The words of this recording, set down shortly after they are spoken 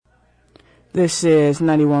This is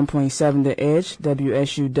 91.7 The Edge,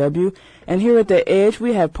 WSUW, and here at The Edge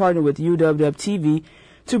we have partnered with UWW-TV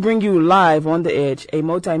to bring you Live on The Edge, a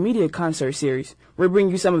multimedia concert series. We're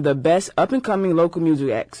bringing you some of the best up-and-coming local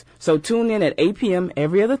music acts, so tune in at 8 p.m.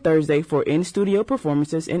 every other Thursday for in-studio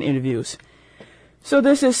performances and interviews. So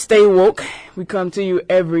this is Stay Woke. We come to you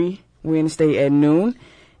every Wednesday at noon,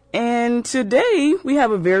 and today we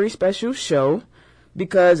have a very special show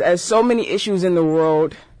because as so many issues in the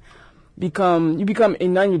world you become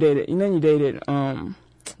inundated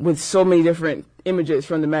with so many different images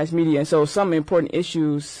from the mass media, and so some important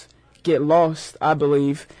issues get lost, I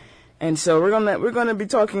believe. And so we're gonna be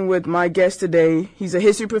talking with my guest today. He's a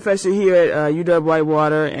history professor here at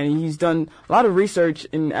UW-Whitewater, and he's done a lot of research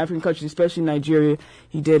in African countries, especially Nigeria.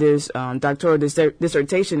 He did his doctoral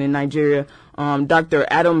dissertation in Nigeria. Dr.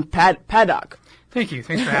 Adam Paddock. Thank you.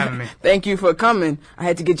 Thanks for having me. Thank you for coming. I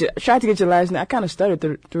tried to get your last name. I kind of stuttered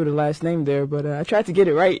through the last name there, but I tried to get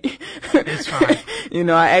it right. It's fine.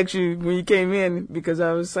 I asked you when you came in because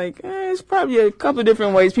I was like, it's probably a couple of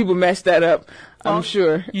different ways people messed that up. Well, I'm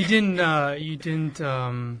sure. You didn't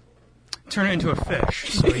turn it into a fish,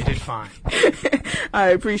 so you did fine. I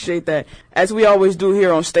appreciate that. As we always do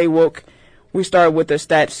here on Stay Woke, we start with the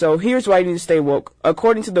stats. So here's why you need to stay woke.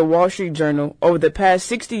 According to the Wall Street Journal, over the past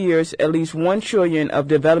 60 years, at least $1 trillion of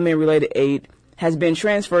development-related aid has been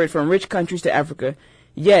transferred from rich countries to Africa.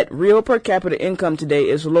 Yet, real per capita income today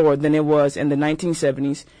is lower than it was in the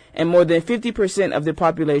 1970s, and more than 50% of the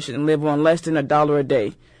population live on less than $1 a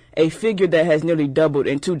day, a figure that has nearly doubled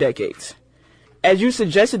in 2 decades. As you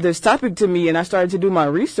suggested this topic to me and I started to do my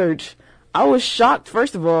research, I was shocked,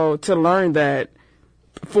 first of all, to learn that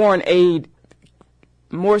foreign aid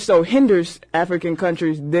more so hinders African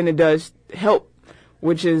countries than it does help,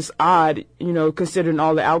 which is odd, considering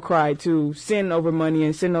all the outcry to send over money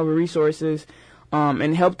and send over resources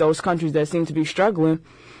and help those countries that seem to be struggling.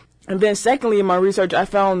 And then secondly, in my research, I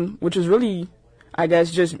found, which was really, I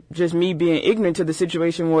guess, just me being ignorant to the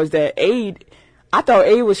situation, was that I thought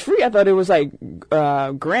aid was free. I thought it was like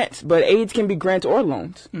grants, but aid can be grants or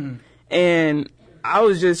loans. Mm. And I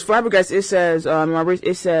was just flabbergasted. It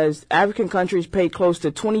says African countries pay close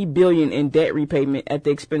to $20 billion in debt repayment at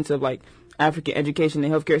the expense of like African education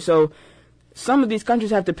and healthcare. So some of these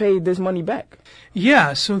countries have to pay this money back.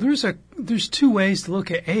 Yeah. So there's 2 ways to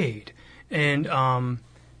look at aid, and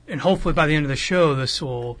hopefully by the end of the show this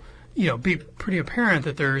will be pretty apparent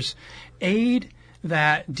that there's aid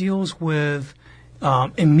that deals with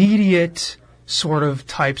immediate sort of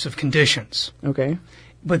types of conditions. Okay.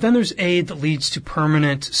 But then there's aid that leads to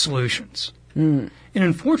permanent solutions. Mm. And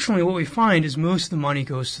unfortunately, what we find is most of the money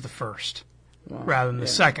goes to the first rather than the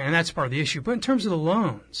second, and that's part of the issue. But in terms of the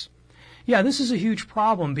loans, this is a huge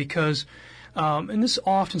problem because, and this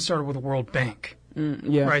often started with the World Bank.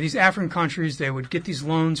 Right? These African countries, they would get these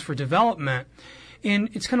loans for development, and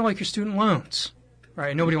it's kind of like your student loans.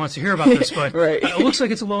 Right? Nobody wants to hear about this, but right. It looks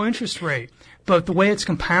like it's a low interest rate. But the way it's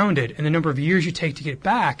compounded and the number of years you take to get it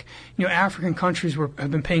back, African countries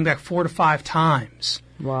have been paying back 4 to 5 times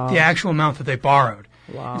the actual amount that they borrowed.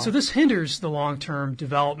 Wow. And so this hinders the long-term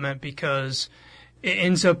development because it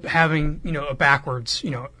ends up having, a backwards,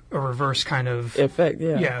 a reverse kind of effect.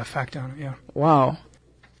 Effect on it. Yeah. Wow.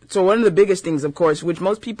 So one of the biggest things, of course, which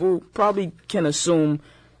most people probably can assume,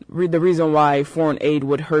 the reason why foreign aid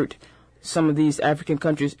would hurt some of these African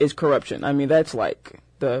countries is corruption. I mean, that's like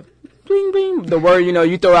the bling bling, the word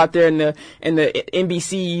you throw out there in the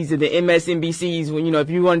NBCs and the MSNBCs when if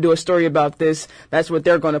you want to do a story about this, that's what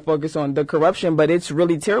they're going to focus on, the corruption. But it's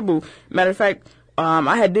really terrible. Matter of fact,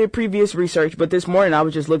 I did previous research, but this morning I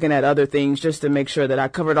was just looking at other things just to make sure that I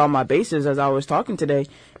covered all my bases as I was talking today,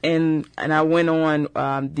 and I went on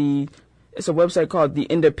it's a website called The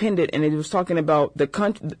Independent, and it was talking about the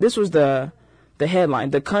country. This was the headline: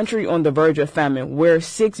 "The country on the verge of famine, where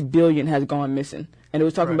 $6 billion has gone missing." And it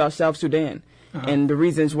was talking about South Sudan and the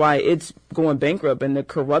reasons why it's going bankrupt, and the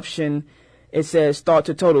corruption, it says, thought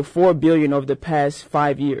to total $4 billion over the past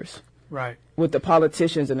 5 years. Right. With the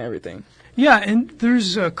politicians and everything. Yeah, and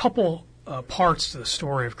there's a couple parts to the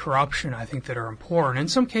story of corruption, I think, that are important. In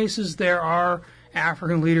some cases, there are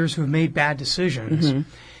African leaders who have made bad decisions. Mm-hmm.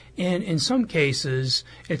 And in some cases,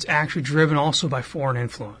 it's actually driven also by foreign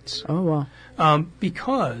influence. Oh, wow.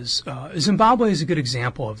 Because Zimbabwe is a good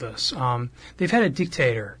example of this. They've had a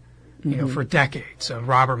dictator, for decades,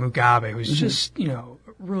 Robert Mugabe, who's just,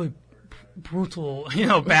 really brutal,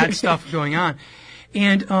 bad stuff going on.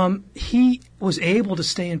 And he was able to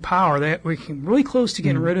stay in power. We came really close to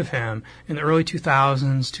getting rid of him in the early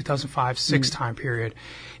 2000s, 2005, 2006 time period.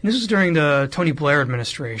 And this was during the Tony Blair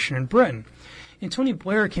administration in Britain. And Tony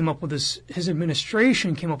Blair came up with his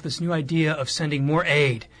administration came up with this new idea of sending more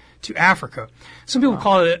aid to Africa. Some people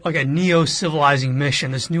call it like a neo-civilizing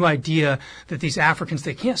mission, this new idea that these Africans,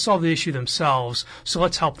 they can't solve the issue themselves, so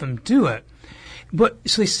let's help them do it. But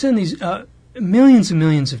so they send these millions and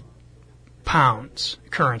millions of pounds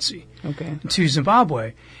currency to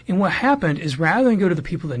Zimbabwe. And what happened is rather than go to the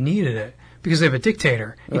people that needed it, because they have a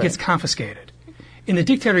dictator, it gets confiscated. And the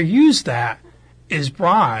dictator used that as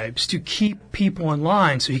bribes to keep people in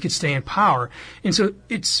line so he could stay in power. And so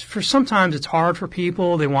sometimes it's hard for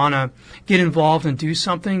people. They want to get involved and do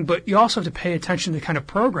something, but you also have to pay attention to the kind of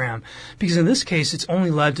program, because in this case, it's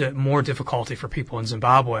only led to more difficulty for people in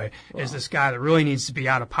Zimbabwe. Is this guy that really needs to be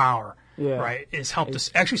out of power, right? Is helped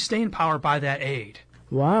us actually stay in power by that aid.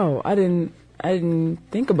 Wow, I didn't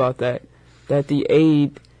think about that. That the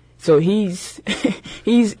aid, so he's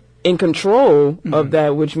in control of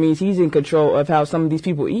that, which means he's in control of how some of these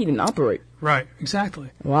people eat and operate. Right,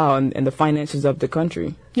 exactly. Wow, and the finances of the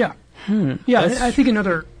country. Yeah. Yeah, I think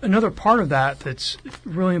another part of that that's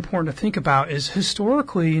really important to think about is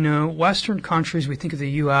historically, Western countries, we think of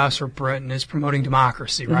the U.S. or Britain as promoting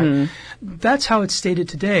democracy, right? That's how it's stated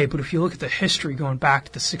today, but if you look at the history going back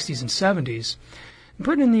to the 60s and 70s,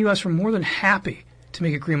 Britain and the U.S. were more than happy to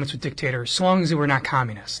make agreements with dictators so long as they were not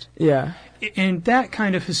communist. Yeah. And that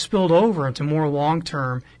kind of has spilled over into more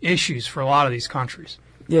long-term issues for a lot of these countries.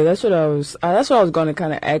 Yeah, that's what I was going to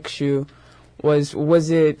kind of ask you. Was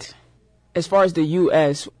it, as far as the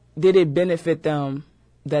U.S., did it benefit them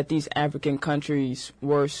that these African countries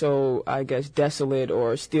were so, I guess, desolate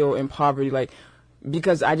or still in poverty? Like,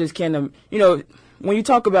 because I just can't, when you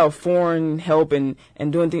talk about foreign help and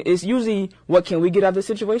doing things, it's usually what can we get out of the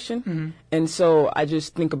situation? And so I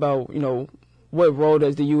just think about, what role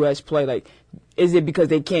does the U.S. play? Like, is it because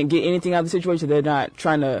they can't get anything out of the situation, they're not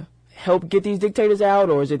trying to help get these dictators out,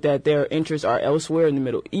 or is it that their interests are elsewhere in the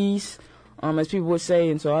Middle East, as people would say?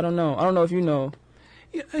 And so I don't know. I don't know if you know.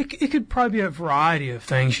 It could probably be a variety of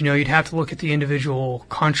things. You'd have to look at the individual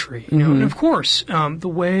country. And of course, the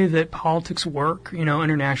way that politics work,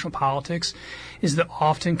 international politics, is that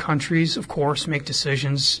often countries, of course, make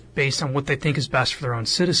decisions based on what they think is best for their own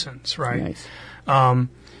citizens, right? Nice.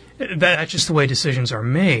 That's just the way decisions are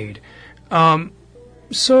made. So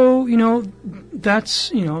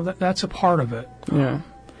that's a part of it. Yeah.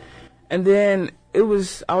 And then I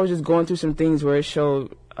was just going through some things where it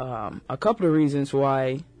showed a couple of reasons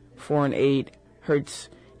why foreign aid hurts,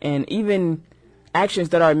 and even actions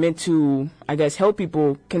that are meant to, I guess, help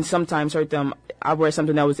people can sometimes hurt them. I read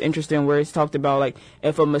something that was interesting where it's talked about, like,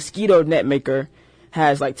 if a mosquito net maker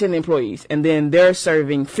has like 10 employees and then they're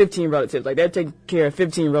serving 15 relatives, like they're taking care of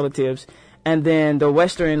 15 relatives, and then a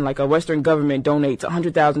Western government donates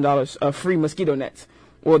 $100,000 of free mosquito nets.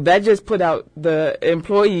 Well, that just put out the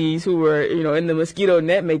employees who were, in the mosquito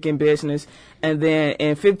net making business, and then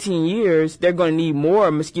in 15 years, they're going to need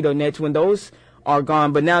more mosquito nets when those are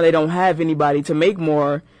gone, but now they don't have anybody to make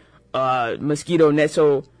more mosquito nets,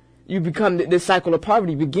 so you become, this cycle of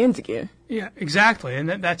poverty begins again. Yeah, exactly, and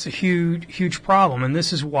that's a huge problem, and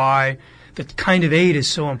this is why the kind of aid is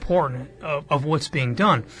so important of what's being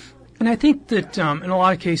done. And I think that in a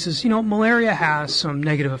lot of cases, malaria has some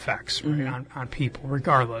negative effects right, on people,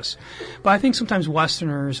 regardless. But I think sometimes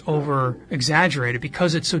Westerners over-exaggerate it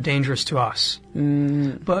because it's so dangerous to us.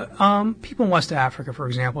 But people in West Africa, for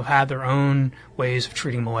example, have had their own ways of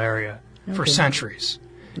treating malaria for centuries.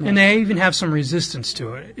 Nice. And they even have some resistance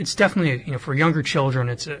to it. It's definitely, for younger children,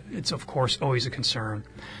 it's of course always a concern.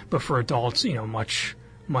 But for adults, much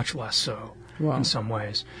less so. Wow. In some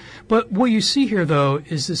ways. But what you see here, though,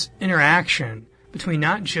 is this interaction between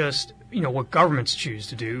not just, what governments choose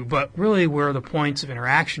to do, but really where the points of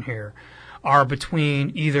interaction here are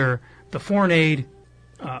between either the foreign aid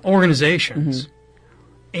organizations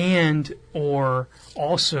and or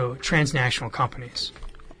also transnational companies.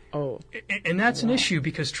 Oh. And that's an issue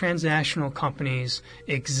because transnational companies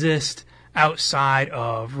exist outside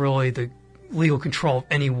of really the legal control of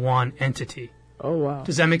any one entity. Oh, wow.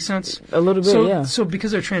 Does that make sense? A little bit, yeah. So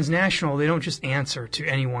because they're transnational, they don't just answer to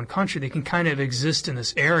any one country. They can kind of exist in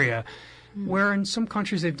this area where in some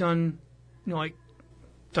countries they've done, like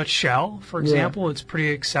Dutch Shell, for example. It's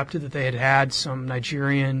pretty accepted that they had some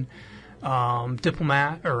Nigerian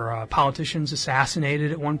diplomat or politicians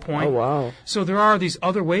assassinated at one point. Oh, wow. So there are these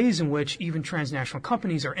other ways in which even transnational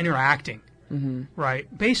companies are interacting,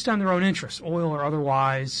 right, based on their own interests, oil or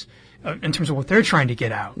otherwise, in terms of what they're trying to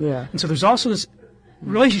get out. Yeah. And so there's also this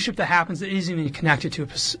relationship that happens that isn't even connected to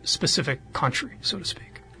a specific country, so to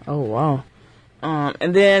speak. Oh, wow.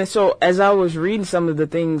 And then, so as I was reading some of the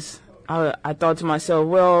things, I thought to myself,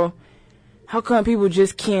 well, how come people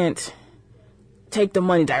just can't take the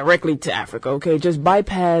money directly to Africa, okay? Just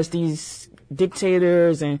bypass these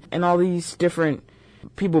dictators and all these different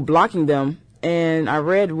people blocking them. And I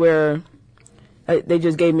read where they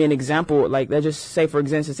just gave me an example, like let's just say, for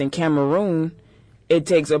instance, in Cameroon, it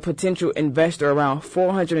takes a potential investor around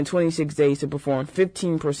 426 days to perform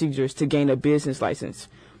 15 procedures to gain a business license.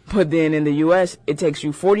 But then in the U.S., it takes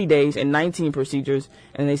you 40 days and 19 procedures.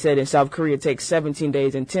 And they said in South Korea, it takes 17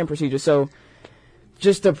 days and 10 procedures. So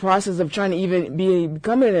just the process of trying to even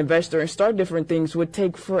become an investor and start different things would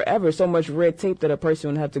take forever. So much red tape that a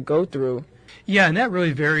person would have to go through. Yeah, and that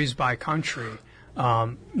really varies by country.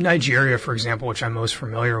 Nigeria, for example, which I'm most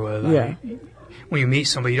familiar with. Yeah. When you meet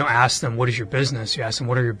somebody, you don't ask them, what is your business? You ask them,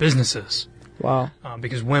 what are your businesses? Wow.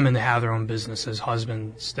 Because women, they have their own businesses.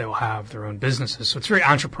 Husbands, they will have their own businesses. So it's very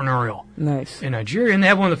entrepreneurial. Nice. In Nigeria. And they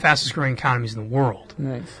have one of the fastest growing economies in the world.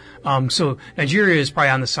 Nice. So Nigeria is probably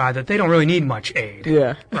on the side that they don't really need much aid.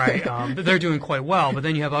 Yeah. Right? But they're doing quite well. But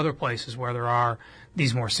then you have other places where there are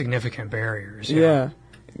these more significant barriers. Yeah.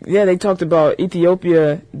 Yeah, they talked about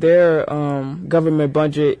Ethiopia. Their government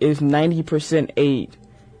budget is 90% aid.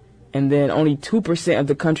 And then only 2% of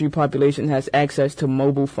the country population has access to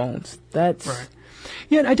mobile phones. That's right.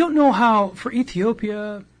 Yeah, and I don't know how for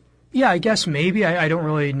Ethiopia. Yeah, I guess maybe I don't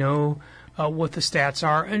really know what the stats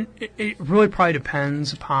are, and it really probably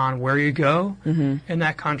depends upon where you go in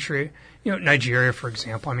that country. You know, Nigeria, for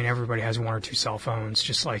example. I mean, everybody has one or two cell phones,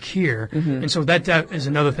 just like here, and so that is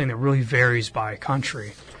another thing that really varies by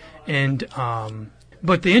country, and.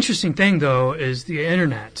 But the interesting thing, though, is the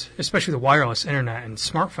internet, especially the wireless internet and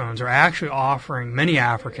smartphones, are actually offering many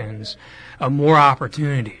Africans more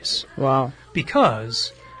opportunities. Wow.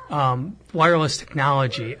 Because wireless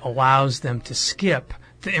technology allows them to skip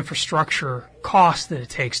the infrastructure cost that it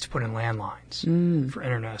takes to put in landlines for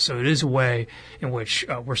internet. So it is a way in which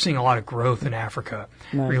we're seeing a lot of growth in Africa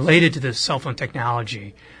related to this cell phone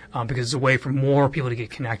technology. Because it's a way for more people to get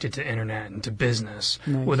connected to internet and to business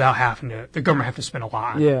without having to, the government have to spend a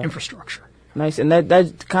lot on infrastructure. Nice. And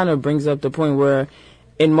that kind of brings up the point where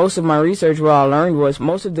in most of my research, what I learned was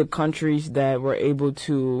most of the countries that were able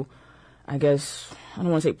to, I guess, I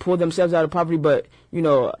don't want to say pull themselves out of poverty, but, you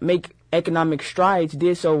know, make economic strides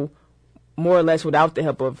did so more or less without the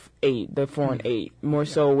help of aid, the foreign aid, more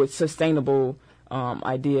so with sustainable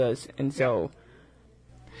ideas. And so.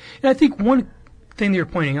 And I think one thing that you're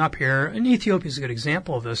pointing up here, and Ethiopia is a good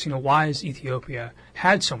example of this. You know, why has Ethiopia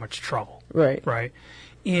had so much trouble? Right. Right.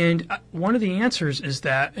 And one of the answers is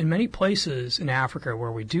that in many places in Africa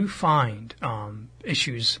where we do find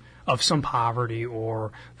issues of some poverty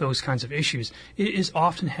or those kinds of issues, it is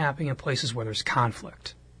often happening in places where there's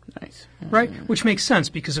conflict. Nice. Right? Which makes sense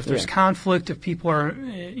because if there's conflict, if people are,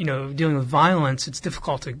 you know, dealing with violence, it's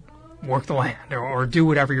difficult to work the land or do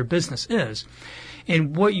whatever your business is.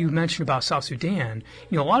 And what you mentioned about South Sudan,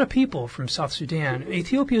 you know, a lot of people from South Sudan,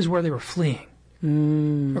 Ethiopia is where they were fleeing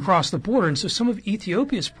across the border. And so some of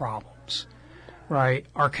Ethiopia's problems, right,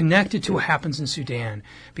 are connected to what happens in Sudan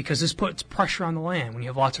because this puts pressure on the land when you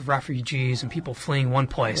have lots of refugees and people fleeing one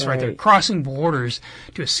place, right? They're crossing borders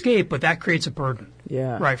to escape, but that creates a burden,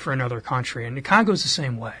 right, for another country. And the Congo is the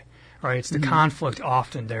same way, right? It's the conflict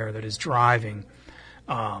often there that is driving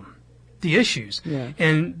the issues. Yeah.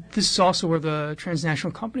 And this is also where the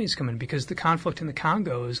transnational companies come in because the conflict in the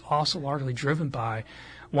Congo is also largely driven by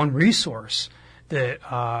one resource that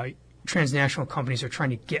transnational companies are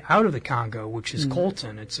trying to get out of the Congo, which is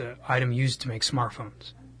coltan. It's an item used to make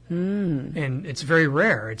smartphones. And it's very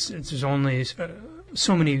rare. There's only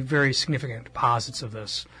so many very significant deposits of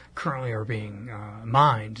this currently are being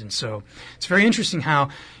mined. And so it's very interesting how,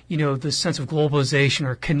 you know, this sense of globalization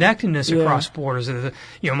or connectedness across borders. You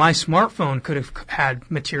know, my smartphone could have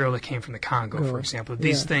had material that came from the Congo, for example.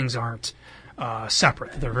 These things aren't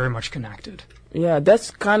separate. They're very much connected. Yeah,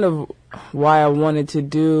 that's kind of why I wanted to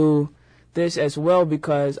do this as well,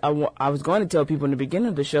 because I was going to tell people in the beginning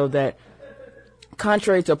of the show that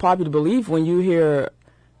contrary to popular belief, when you hear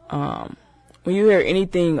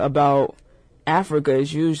anything about Africa,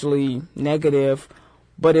 it's usually negative.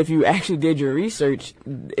 But if you actually did your research,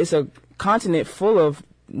 it's a continent full of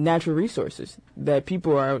natural resources that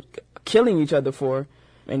people are killing each other for,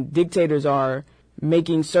 and dictators are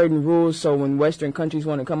making certain rules so when Western countries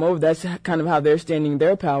want to come over, that's kind of how they're standing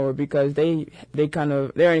their power, because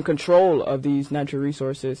they're in control of these natural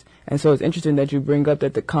resources. And so it's interesting that you bring up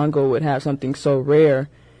that the Congo would have something so rare,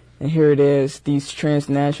 and here it is, these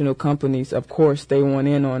transnational companies, of course they want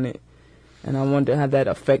in on it. And I wonder how that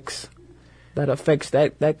affects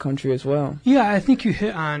that country as well. Yeah, I think you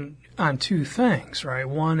hit on two things, right?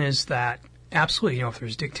 One is that absolutely, you know, if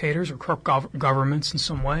there's dictators or corrupt governments in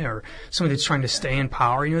some way, or somebody that's trying to stay in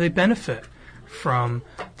power, you know, they benefit from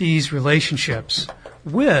these relationships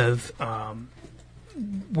with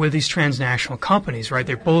these transnational companies, right?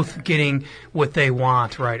 They're both getting what they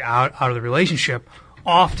want, right, out of the relationship,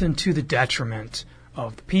 often to the detriment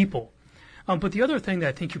of the people. But the other thing that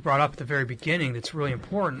I think you brought up at the very beginning that's really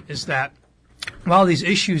important is that while these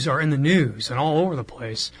issues are in the news and all over the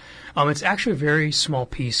place, it's actually a very small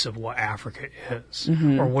piece of what Africa is,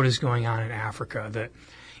 or what is going on in Africa. That,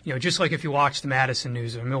 just like if you watch the Madison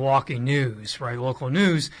News or Milwaukee News, right, local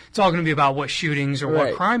news, it's all going to be about what shootings or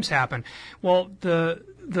what crimes happen. Well, the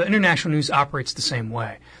international news operates the same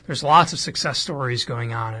way. There's lots of success stories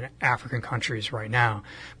going on in African countries right now,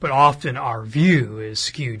 but often our view is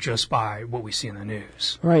skewed just by what we see in the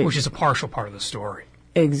news, which is a partial part of the story.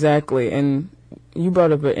 Exactly, and you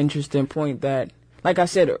brought up an interesting point that, like I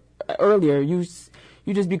said earlier, you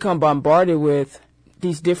just become bombarded with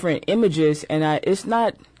these different images, and I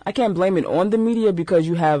can't blame it on the media because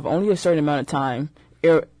you have only a certain amount of time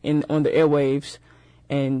on the airwaves,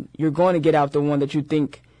 and you're going to get out the one that you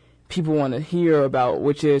think people want to hear about,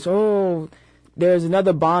 which is, there's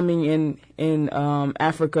another bombing in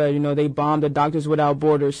Africa. They bombed the Doctors Without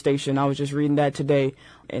Borders station. I was just reading that today.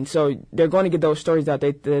 And so they're going to get those stories that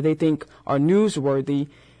they think are newsworthy,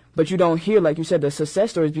 but you don't hear, like you said, the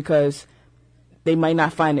success stories because they might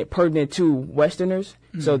not find it pertinent to Westerners.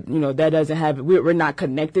 So, that doesn't have it. We're not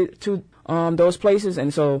connected to those places,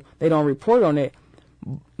 and so they don't report on it.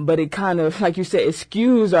 But it kind of, like you said, it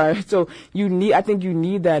skews so I think you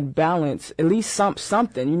need that balance, at least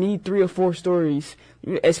something. You need 3 or 4 stories,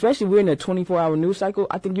 especially we're in a 24-hour news cycle.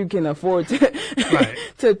 I think you can afford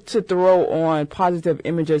to throw on positive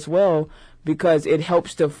image as well, because it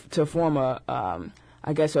helps to form a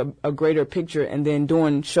greater picture. And then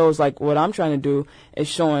doing shows like what I'm trying to do is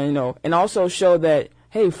showing, and also show that,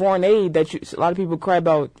 hey, foreign aid a lot of people cry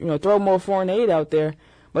about, throw more foreign aid out there.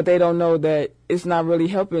 But they don't know that it's not really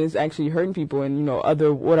helping; it's actually hurting people. And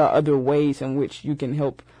what are other ways in which you can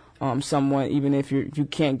help someone, even if you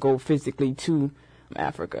can't go physically to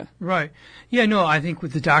Africa? Right. Yeah. No. I think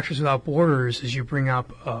with the Doctors Without Borders, as you bring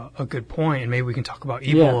up a good point, and maybe we can talk about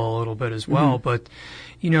Ebola a little bit as well. But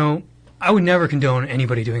I would never condone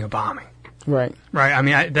anybody doing a bombing. Right. Right. I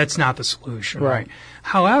mean, that's not the solution. Right.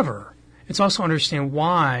 However, it's also understand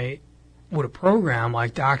why would a program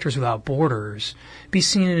like Doctors Without Borders be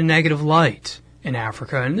seen in a negative light in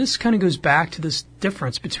Africa? And this kind of goes back to this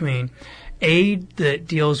difference between aid that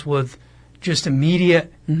deals with just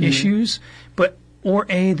immediate issues, or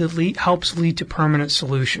aid that helps lead to permanent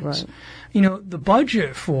solutions. Right. The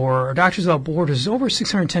budget for Doctors Without Borders is over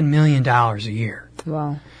 $610 million a year.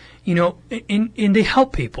 Wow. And they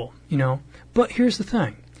help people, But here's the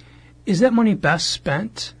thing. Is that money best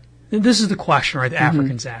spent? This is the question, right, that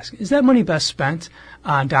Africans ask. Is that money best spent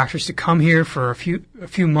on doctors to come here for a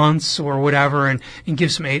few months or whatever and give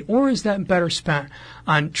some aid? Or is that better spent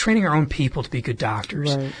on training our own people to be good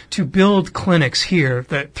doctors, to build clinics here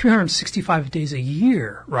that 365 days a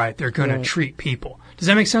year, right, they're going to treat people? Does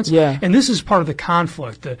that make sense? Yeah. And this is part of the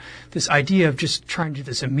conflict, this idea of just trying to do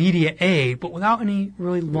this immediate aid, but without any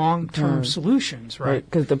really long-term solutions, right?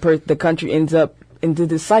 Because the country ends up into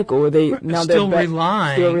this cycle where they're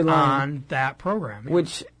relying on that program.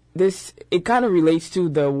 Which it kind of relates to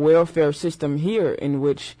the welfare system here, in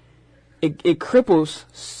which it cripples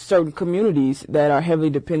certain communities that are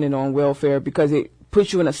heavily dependent on welfare, because it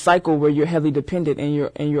puts you in a cycle where you're heavily dependent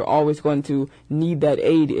and you're always going to need that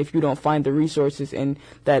aid if you don't find the resources and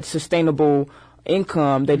that sustainable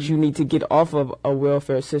income that you need to get off of a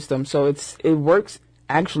welfare system. So it works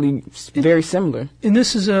actually very similar. And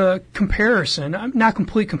this is a comparison, not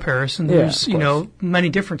complete comparison. There's, many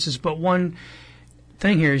differences, but one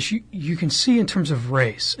thing here is you can see in terms of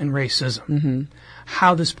race and racism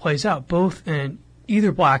how this plays out, both in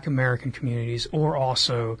either Black American communities or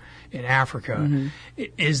also in Africa,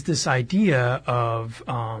 is this idea of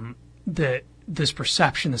this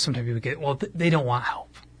perception that sometimes people get, well, they don't want help.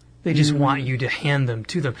 They just want you to hand them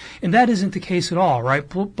to them. And that isn't the case at all, right?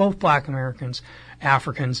 Both Black Americans,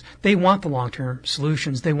 Africans, they want the long-term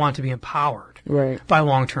solutions. They want to be empowered by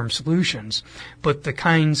long-term solutions. But the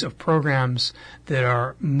kinds of programs that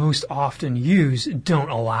are most often used don't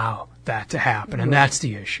allow that to happen, and that's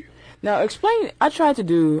the issue. Now, explain, I tried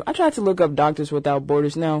to look up Doctors Without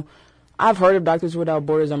Borders. Now, I've heard of Doctors Without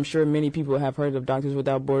Borders. I'm sure many people have heard of Doctors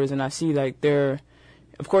Without Borders, and I see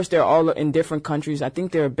of course, they're all in different countries. I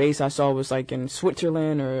think their base I saw was like in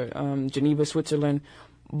Switzerland or Geneva, Switzerland.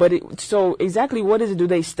 But so exactly what is it? Do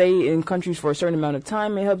they stay in countries for a certain amount of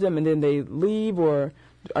time and help them, and then they leave, or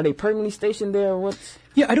are they permanently stationed there?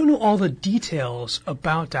 Yeah, I don't know all the details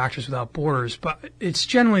about Doctors Without Borders, but it's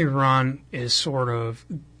generally run as sort of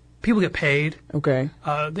people get paid. Okay.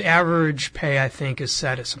 The average pay, I think, is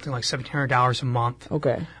set at something like $1,700 a month.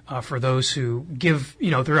 Okay. For those who give,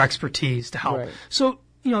 their expertise to help. Right. So,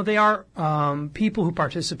 they are people who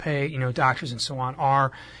participate, doctors and so on,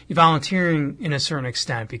 are volunteering in a certain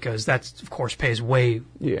extent because that, of course, pays way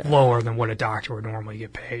lower than what a doctor would normally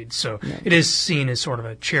get paid. So it is seen as sort of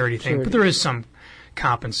a charity thing, but there is some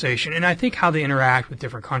compensation. And I think how they interact with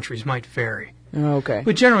different countries might vary. Okay.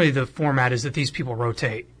 But generally the format is that these people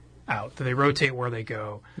rotate out, that they rotate where they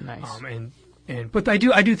go. Nice. But I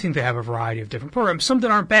do think they have a variety of different programs, some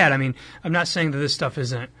that aren't bad. I mean, I'm not saying that this stuff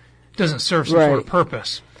doesn't serve some sort of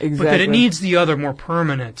purpose, exactly. But that it needs the other more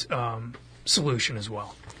permanent solution as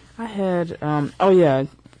well. I had,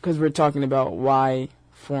 because we're talking about why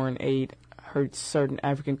foreign aid hurts certain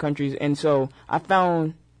African countries, and so I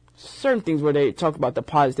found certain things where they talk about the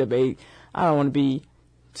positive aid. I don't want to be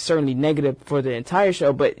certainly negative for the entire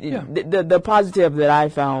show, but the positive that I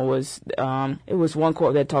found was it was one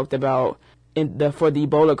quote that talked about for the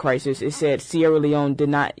Ebola crisis. It said Sierra Leone did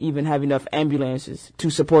not even have enough ambulances to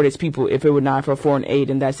support its people. If it were not for foreign aid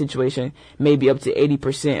in that situation, maybe up to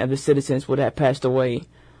 80% of the citizens would have passed away.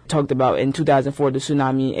 Talked about in 2004 the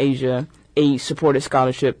tsunami in Asia, aid supported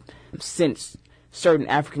scholarship since certain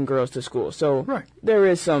African girls to school. So there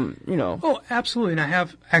is some, Oh, absolutely. And I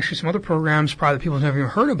have actually some other programs probably that people have never even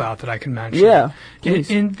heard about that I can mention. Yeah.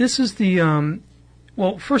 And this is the,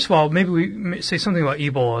 well, first of all, maybe we say something about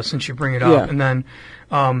Ebola since you bring it up. And then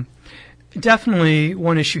definitely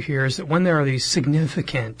one issue here is that when there are these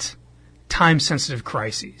significant time-sensitive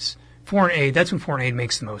crises, that's when foreign aid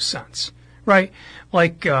makes the most sense. Right?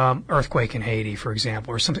 Like earthquake in Haiti, for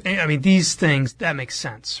example, or something. I mean, these things, that makes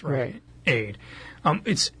sense, right? Aid.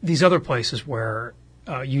 It's these other places where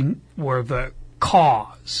where the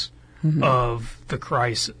cause of the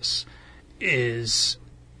crisis is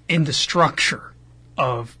in the structure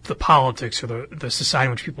of the politics or the society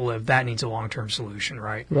in which people live. That needs a long-term solution,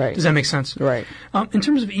 right? Right. Does that make sense? Right. In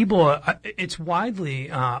terms of Ebola, it's widely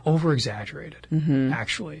over-exaggerated,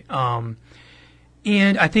 actually.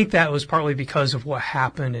 And I think that was partly because of what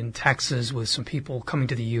happened in Texas with some people coming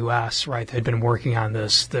to the U.S., right? They had been working on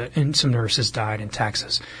this, and some nurses died in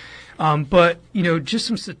Texas. But, just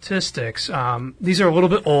some statistics. These are a little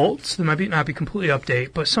bit old, so they might not be completely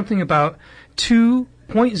updated, but something about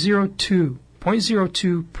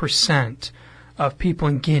 0.02% of people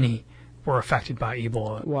in Guinea were affected by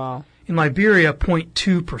Ebola. Wow. In Liberia,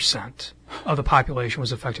 0.2% of the population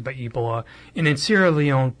was affected by Ebola, and in Sierra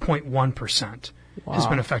Leone, 0.1%. Has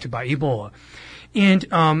been affected by Ebola. And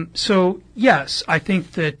so, yes, I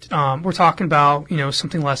think that we're talking about,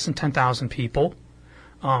 something less than 10,000 people,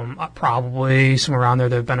 probably somewhere around there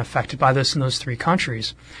that have been affected by this in those three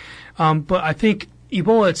countries. But I think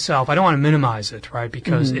Ebola itself, I don't want to minimize it, right,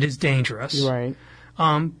 because it is dangerous. Right.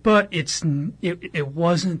 But it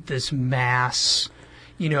wasn't this mass,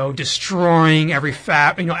 destroying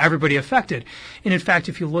everybody affected. And in fact,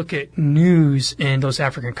 if you look at news in those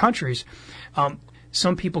African countries,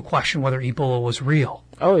 some people question whether Ebola was real.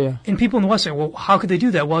 Oh, yeah. And people in the West say, well, how could they do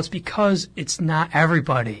that? Well, it's because it's not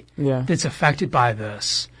everybody that's affected by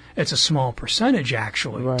this. It's a small percentage,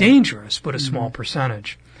 actually. Right. Dangerous, but a small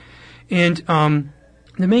percentage. And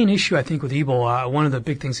the main issue, I think, with Ebola, one of the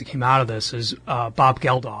big things that came out of this is Bob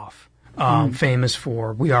Geldof. Famous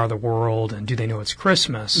for We Are the World and Do They Know It's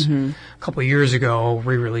Christmas. A couple of years ago,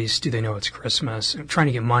 re-released Do They Know It's Christmas, trying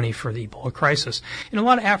to get money for the Ebola crisis. And a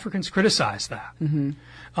lot of Africans criticized that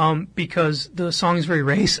because the song is very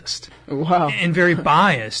racist and very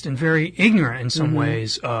biased and very ignorant in some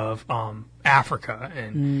ways of Africa.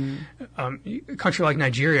 And a country like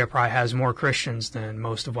Nigeria probably has more Christians than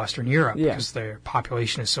most of Western Europe because their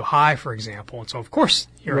population is so high, for example. And so, of course,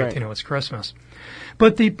 you're right, they know it's Christmas.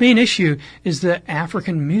 But the main issue is that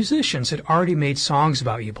African musicians had already made songs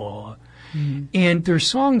about Ebola. And their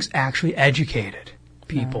songs actually educated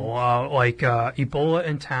people, like Ebola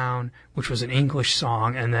in Town, which was an English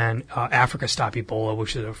song, and then Africa Stop Ebola,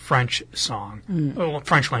 which is a French song,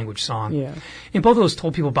 French language song. And both of those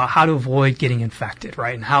told people about how to avoid getting infected,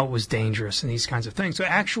 right, and how it was dangerous and these kinds of things. So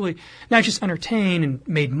actually, not just entertained and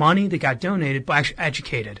made money that got donated, but actually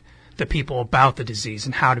educated the people about the disease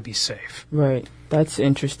and how to be safe. Right. That's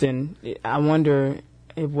interesting. I wonder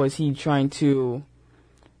was he trying to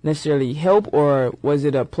necessarily help, or was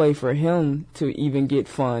it a play for him to even get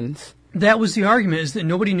funds? That was the argument, is that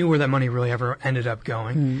nobody knew where that money really ever ended up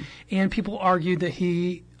going. And people argued that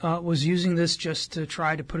he was using this just to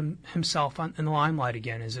try to put himself in the limelight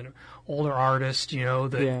again as an older artist,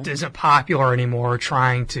 that isn't popular anymore,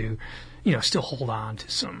 trying to, still hold on to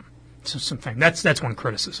some fame. That's one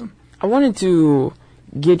criticism. I wanted to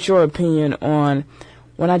get your opinion on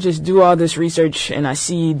when I just do all this research and I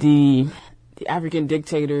see the African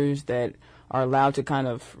dictators that are allowed to kind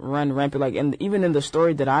of run rampant, like, and even in the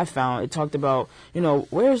story that I found, it talked about,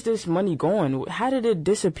 where's this money going? How did it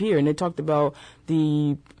disappear? And it talked about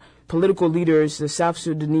the political leaders, the South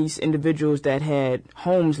Sudanese individuals that had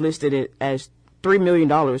homes listed as $3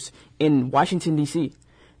 million in Washington, D.C.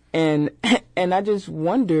 And I just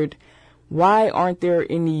wondered, why aren't there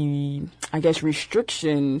any, I guess,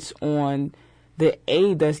 restrictions on the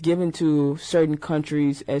aid that's given to certain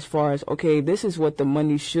countries as far as, okay, this is what the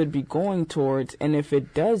money should be going towards, and if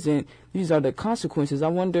it doesn't, these are the consequences. I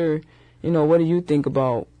wonder, what do you think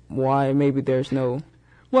about why maybe there's no...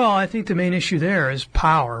 Well, I think the main issue there is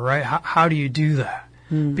power, right? How do you do that?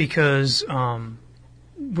 Because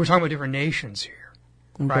we're talking about different nations here,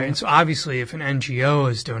 right? And so obviously if an NGO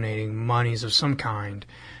is donating monies of some kind,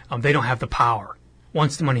 they don't have the power,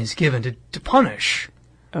 once the money is given, to punish,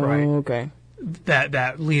 right? Okay.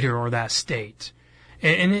 That leader or that state.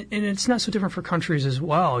 And it's not so different for countries as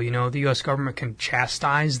well. The U.S. government can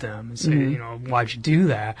chastise them and say, why'd you do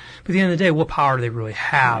that? But at the end of the day, what power do they really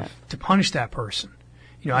have to punish that person?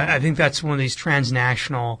 I think that's one of these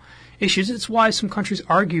transnational issues. It's why some countries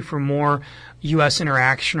argue for more U.S.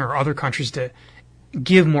 interaction, or other countries to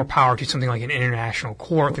give more power to something like an international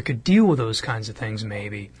court that could deal with those kinds of things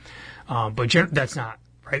maybe. But that's not,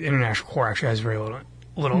 right? The international court actually has very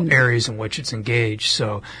little areas in which it's engaged.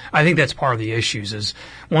 So I think that's part of the issues is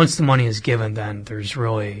once the money is given, then there's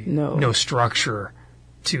really no structure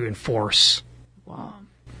to enforce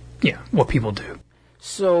what people do.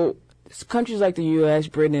 So countries like the U.S.,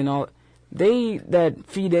 Britain, and all, they that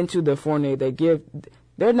feed into the foreign aid they give,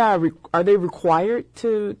 they're not. Are they required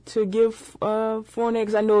to give foreign aid?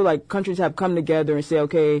 'Cause I know like countries have come together and say,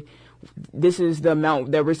 okay, this is the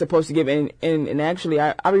amount that we're supposed to give. And actually,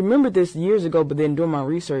 I remember this years ago, but then doing my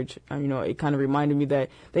research, it kind of reminded me that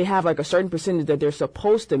they have like a certain percentage that they're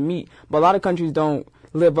supposed to meet, but a lot of countries don't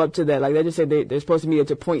live up to that. Like they just say they're supposed to meet it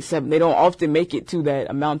to 0.7. They don't often make it to that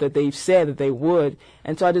amount that they've said that they would.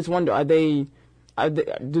 And so I just wonder,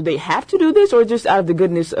 do they have to do this, or just out of the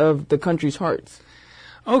goodness of the country's hearts?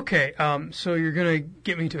 Okay, so you're going to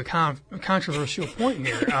get me to a controversial point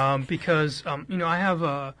here, because I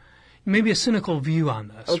have maybe a cynical view on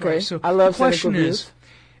this. Okay, right? So I love the question cynical views. is,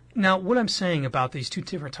 now what I'm saying about these two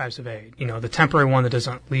different types of aid, the temporary one that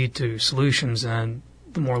doesn't lead to solutions and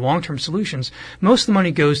the more long-term solutions, most of the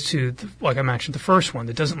money goes to, like I mentioned, the first one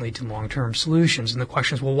that doesn't lead to long-term solutions. And the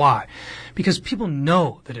question is, well, why? Because people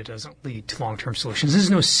know that it doesn't lead to long-term solutions. This is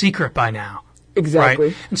no secret by now. Exactly.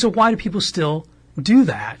 Right? And so why do people still do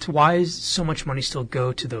that? Why does so much money still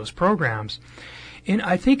go to those programs? And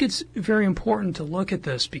I think it's very important to look at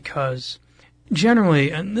this because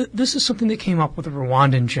generally, and this is something that came up with the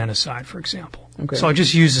Rwandan genocide, for example. Okay. So I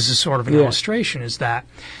just use this as sort of an illustration, is that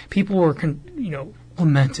people were,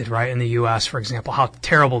 lamented, right, in the U.S., for example, how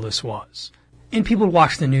terrible this was. And people would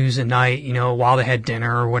watch the news at night, while they had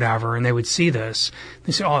dinner or whatever, and they would see this.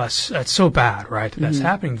 They say, oh, that's so bad, right, that's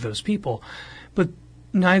happening to those people. But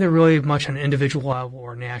neither really much on an individual level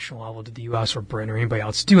or national level did the U.S. or Britain or anybody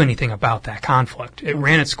else do anything about that conflict. It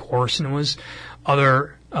ran its course, and it was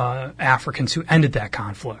other Africans who ended that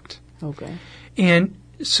conflict. Okay. And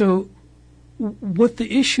so what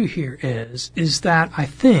the issue here is that I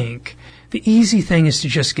think the easy thing is to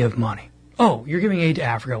just give money. Oh, you're giving aid to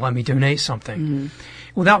Africa, let me donate something.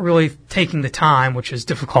 Without really taking the time, which is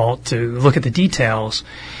difficult, to look at the details.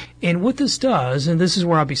 And what this does, and this is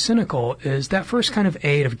where I'll be cynical, is that first kind of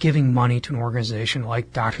aid of giving money to an organization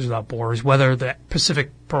like Doctors Without Borders, whether the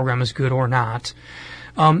Pacific program is good or not,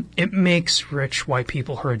 it makes rich white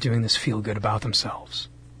people who are doing this feel good about themselves.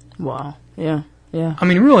 Wow. Yeah. Yeah. I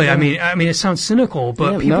mean, really, I mean, it sounds cynical,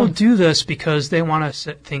 but people do this because they want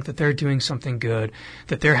to think that they're doing something good,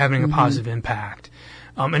 that they're having a positive impact,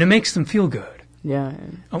 and it makes them feel good. Yeah.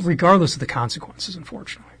 Regardless of the consequences,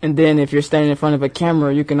 unfortunately. And then if you're standing in front of a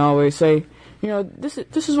camera, you can always say, this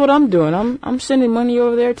is what I'm doing. I'm sending money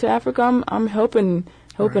over there to Africa. I'm helping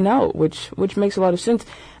out, which makes a lot of sense.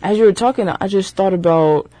 As you were talking, I just thought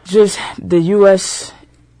about just the U.S.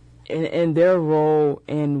 and their role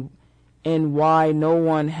and why no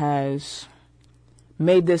one has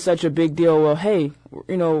made this such a big deal. Well, hey,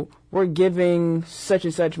 we're giving such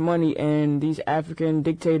and such money, and these African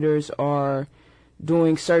dictators are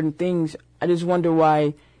doing certain things. I just wonder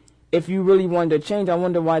why, if you really wanted to change, I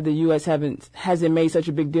wonder why the U.S. hasn't made such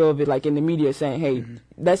a big deal of it, like in the media, saying, hey,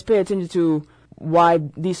 let's pay attention to why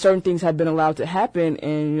these certain things have been allowed to happen,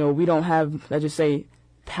 and, we don't have, let's just say,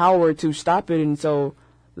 power to stop it, and so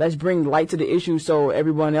let's bring light to the issue so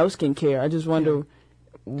everyone else can care. I just wonder,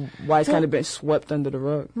 why it's kind of been swept under the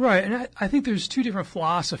rug. Right, and I think there's two different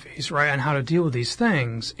philosophies, right, on how to deal with these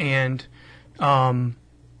things, and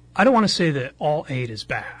I don't want to say that all aid is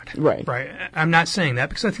bad. Right. Right. I'm not saying that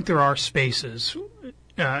because I think there are spaces.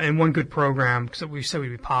 And one good program, because we said we'd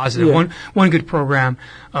be positive. Yeah. One good program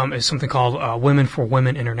is something called Women for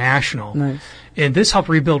Women International. Nice. And this helped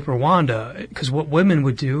rebuild Rwanda because what women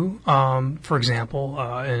would do, for example,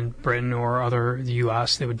 in Britain or the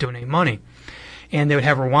U.S., they would donate money. And they would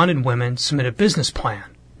have Rwandan women submit a business plan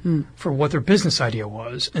for what their business idea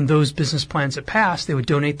was. And those business plans that passed, they would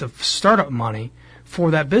donate the startup money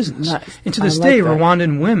for that business. Nice. And to this day,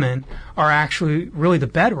 Rwandan women are actually really the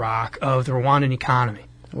bedrock of the Rwandan economy.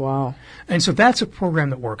 Wow. And so that's a program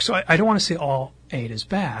that works. So I don't want to say all aid is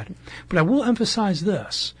bad, but I will emphasize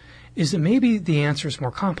this, is that maybe the answer is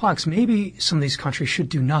more complex. Maybe some of these countries should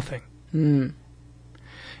do nothing.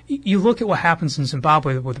 You look at what happens in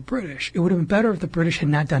Zimbabwe with the British. It would have been better if the British had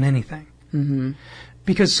not done anything. Mm-hmm.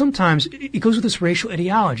 Because sometimes it goes with this racial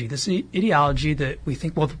ideology, this ideology that we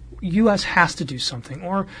think, well, the U.S. has to do something,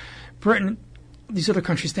 or Britain, these other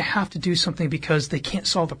countries, they have to do something because they can't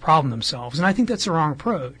solve the problem themselves. And I think that's the wrong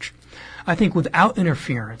approach. I think without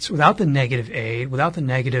interference, without the negative aid, without the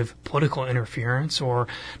negative political interference or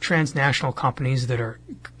transnational companies that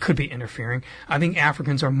could be interfering, I think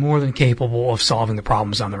Africans are more than capable of solving the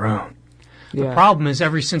problems on their own. Yeah. The problem is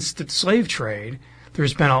ever since the slave trade,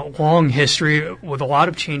 there's been a long history with a lot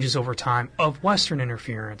of changes over time of Western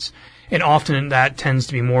interference. And often that tends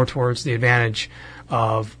to be more towards the advantage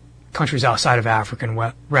of countries outside of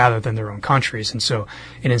Africa rather than their own countries. And so,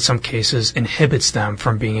 and in some cases, inhibits them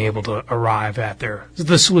from being able to arrive at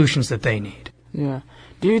the solutions that they need. Yeah.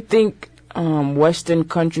 Do you think Western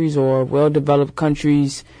countries or well-developed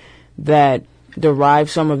countries that derive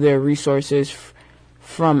some of their resources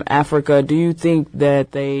from Africa, do you think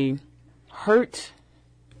that they hurt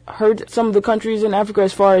some of the countries in Africa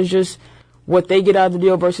as far as just what they get out of the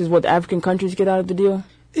deal versus what the African countries get out of the deal?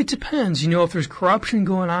 It depends. If there's corruption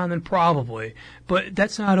going on, then probably. But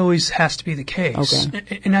that's not always has to be the case.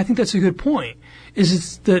 Okay. And I think that's a good point,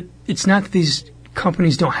 it's not that these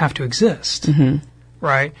companies don't have to exist,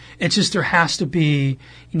 right? It's just there has to be,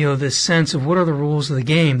 this sense of what are the rules of the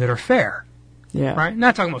game that are fair, right?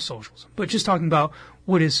 Not talking about socialism, but just talking about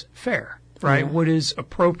what is fair, right? What is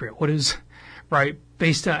appropriate, what is, right?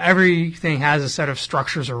 Based on everything has a set of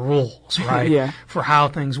structures or rules, right? For how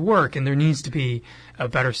things work, and there needs to be a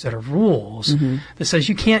better set of rules that says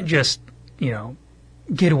you can't just,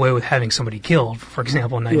 get away with having somebody killed, for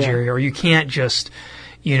example, in Nigeria, or you can't just,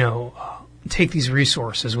 take these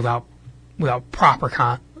resources without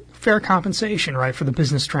proper fair compensation, right, for the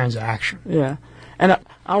business transaction. Yeah. And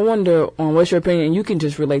I wonder, what's your opinion, and you can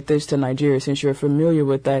just relate this to Nigeria since you're familiar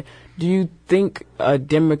with that. Do you think a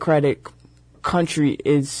democratic country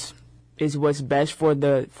is what's best for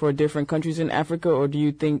different countries in Africa, or do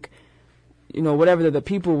you think whatever the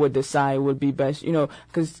people would decide would be best?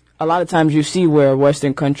 Because a lot of times you see where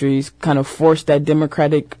Western countries kind of force that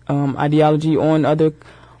democratic ideology on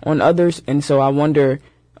others, and so I wonder,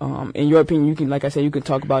 in your opinion, you can, like I said, you can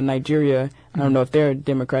talk about Nigeria. I don't know if they're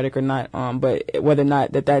democratic or not, but whether or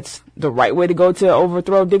not that's the right way to go to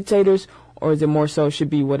overthrow dictators, or is it more so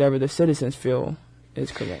should be whatever the citizens feel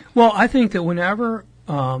is correct? Well, I think that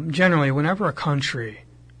generally whenever a country,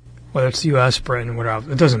 whether it's the U.S., Britain,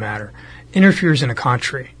 whatever, it doesn't matter, interferes in a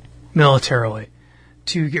country militarily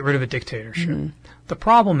to get rid of a dictatorship, the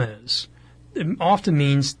problem is it often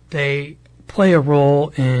means they play a role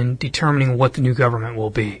in determining what the new government will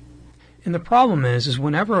be. And the problem is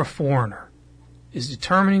whenever a foreigner is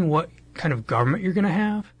determining what kind of government you're going to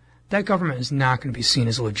have, that government is not going to be seen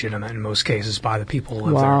as legitimate in most cases by the people who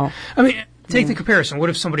live there. I mean, take the comparison. What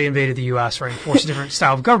if somebody invaded the U.S., right, and forced a different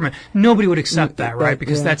style of government? Nobody would accept that, right,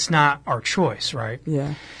 because that's not our choice, right?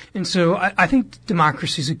 Yeah. And so I think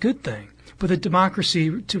democracy is a good thing. But the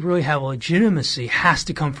democracy, to really have legitimacy, has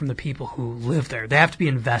to come from the people who live there. They have to be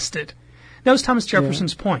invested. That was Thomas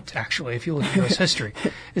Jefferson's point, actually, if you look at U.S. history,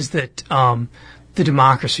 is that the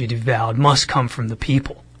democracy, to be valid, must come from the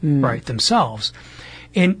people, right, themselves.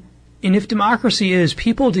 And if democracy is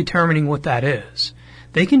people determining what that is,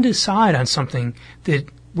 they can decide on something that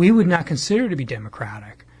we would not consider to be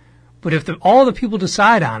democratic. But if all the people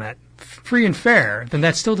decide on it, free and fair, then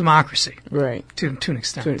that's still democracy. Right. To an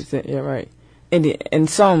extent. To an extent, yeah, right. And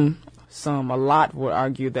a lot would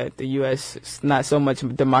argue that the U.S. is not so much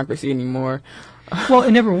democracy anymore. Well,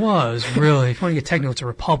 it never was, really. If you want to get technical, it's a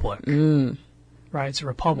republic. Right, it's a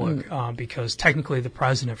republic because technically the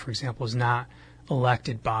president, for example, is not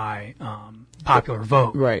elected by popular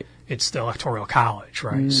vote. Right. It's the electoral college,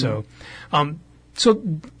 right? So So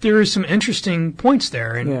there is some interesting points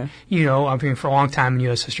there. And, I mean, for a long time in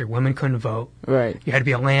U.S. history, women couldn't vote. Right. You had to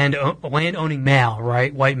be a land-owning male,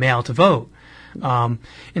 right, white male to vote. And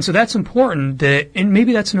so that's important and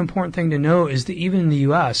maybe that's an important thing to know is that even in the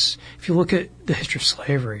U.S., if you look at the history of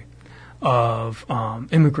slavery, of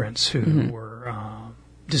immigrants who were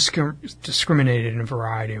discriminated in a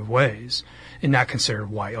variety of ways and not considered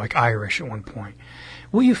white, like Irish at one point,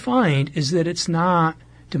 what you find is that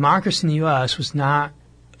democracy in the U.S. has not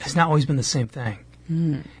always been the same thing.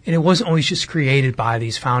 And it wasn't always just created by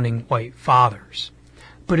these founding white fathers,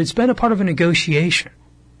 but it's been a part of a negotiation.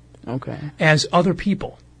 Okay. As other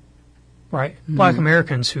people, right? Black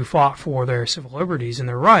Americans who fought for their civil liberties and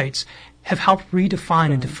their rights have helped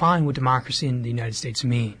redefine and define what democracy in the United States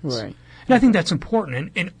means. Right. And I think that's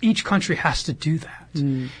important, and each country has to do that.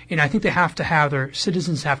 And I think they have to have their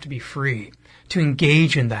citizens have to be free to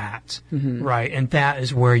engage in that, right? And that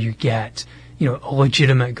is where you get, a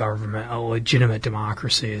legitimate government, a legitimate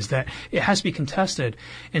democracy, is that it has to be contested.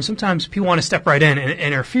 And sometimes people want to step right in and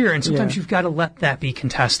interfere, and sometimes you've got to let that be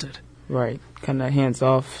contested. Right. Kind of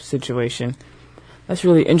hands-off situation. That's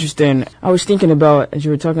really interesting. I was thinking about, as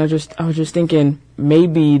you were talking, I was just thinking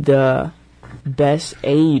maybe the best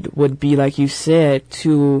aid would be, like you said,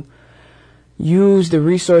 to use the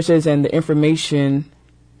resources and the information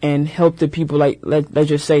and help the people, like, let's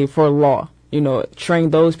just say, for law.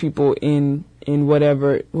 Train those people in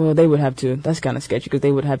whatever. Well, they would have to. That's kind of sketchy because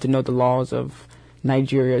they would have to know the laws of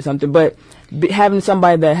Nigeria or something. But having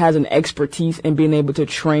somebody that has an expertise in being able to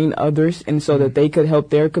train others, and so that they could help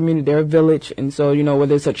their community, their village, and so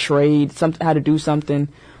whether it's a trade, how to do something,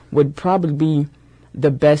 would probably be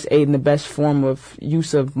the best aid and the best form of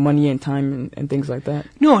use of money and time and things like that.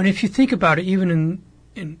 No, and if you think about it, even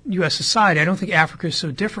in U.S. society, I don't think Africa is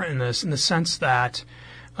so different in this, in the sense that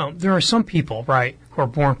there are some people, right, who are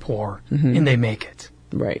born poor and they make it.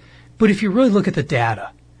 Right. But if you really look at the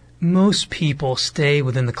data, most people stay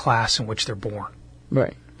within the class in which they're born.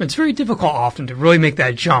 Right. It's very difficult often to really make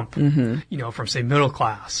that jump, from, say, middle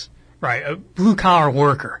class, right, a blue-collar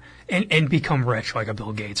worker, and become rich like a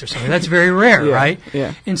Bill Gates or something. That's very rare, right?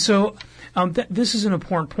 Yeah. And so this is an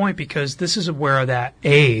important point because this is where that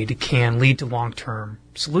aid can lead to long-term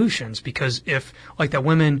solutions, because if, like that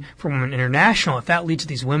Women for Women International, if that leads to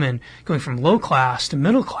these women going from low class to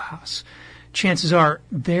middle class, chances are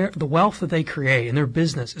the wealth that they create in their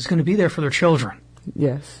business is going to be there for their children.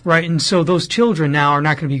 Yes. Right, and so those children now are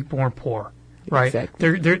not going to be born poor, right?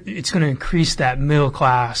 Exactly. It's going to increase that middle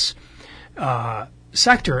class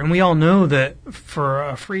sector, and we all know that for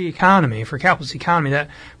a free economy, for a capitalist economy, that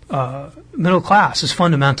middle class is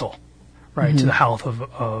fundamental, right, to the health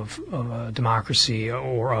of a democracy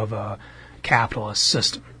or of a capitalist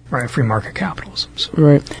system, right, free market capitalism. So.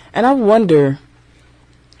 Right, and I wonder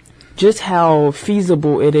just how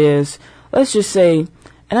feasible it is. Let's just say,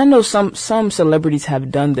 and I know some celebrities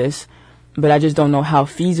have done this, but I just don't know how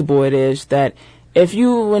feasible it is, that if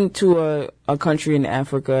you went to a country in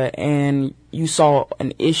Africa and you saw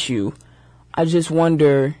an issue, I just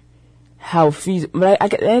wonder how feasible. But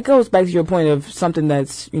it goes back to your point of something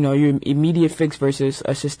that's, your immediate fix versus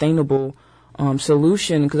a sustainable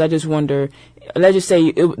solution. Because I just wonder, let's just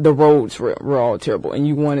say the roads were all terrible and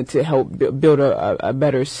you wanted to help build a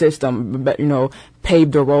better system,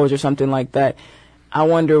 pave the roads or something like that. I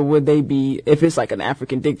wonder, would they be, if it's like an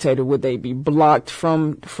African dictator, would they be blocked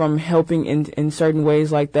from helping in certain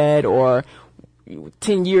ways like that? Or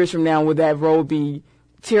 10 years from now, would that road be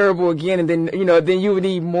terrible again? And then, then you would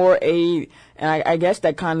need more aid. And I guess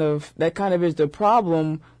that kind of is the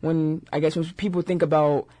problem when people think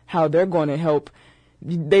about how they're going to help.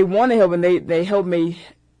 They want to help and they help me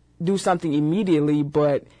do something immediately,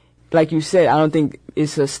 but like you said, I don't think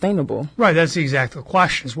it's sustainable. Right, that's the exact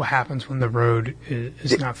question, is what happens when the road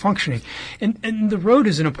is not functioning. And the road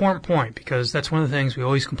is an important point, because that's one of the things we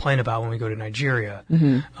always complain about when we go to Nigeria,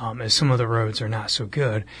 as some of the roads are not so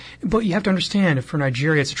good. But you have to understand, for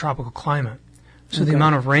Nigeria, it's a tropical climate. So the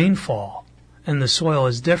amount of rainfall and the soil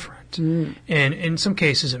is different. And in some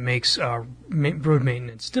cases, it makes road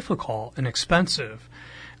maintenance difficult and expensive.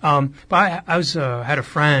 But I had a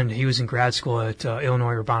friend. He was in grad school at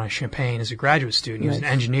Illinois Urbana-Champaign as a graduate student. He was an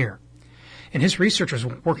engineer, and his research was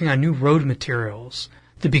working on new road materials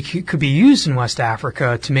that could be used in West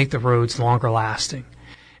Africa to make the roads longer lasting.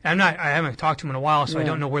 And I haven't talked to him in a while, so I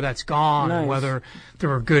don't know where that's gone and whether there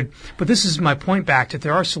were good. But this is my point back that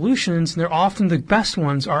there are solutions, and they're often the best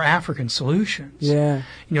ones are African solutions. Yeah.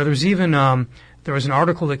 There's even there was an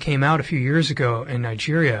article that came out a few years ago in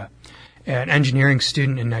Nigeria. An engineering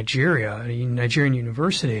student in Nigeria, at a Nigerian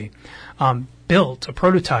university, built a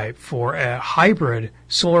prototype for a hybrid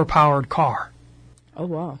solar-powered car. Oh,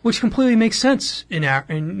 wow. Which completely makes sense in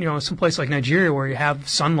some place like Nigeria where you have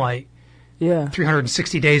sunlight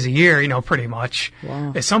 360 days a year, pretty much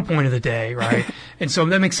at some point of the day, right? And so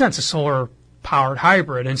that makes sense, a solar-powered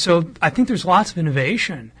hybrid. And so I think there's lots of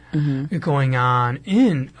innovation going on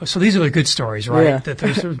so these are the good stories, right? Yeah. That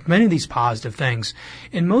there's many of these positive things.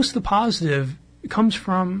 And most of the positive comes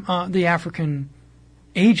from the African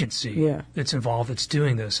agency that's involved that's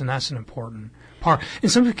doing this, and that's an important part. In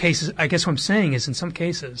some cases, I guess what I'm saying is in some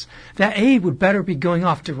cases, that aid would better be going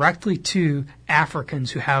off directly to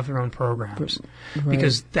Africans who have their own programs,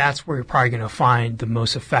 because that's where you're probably going to find the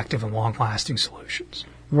most effective and long-lasting solutions.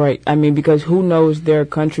 Right. I mean, because who knows their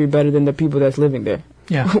country better than the people that's living there?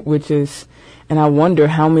 Yeah. And I wonder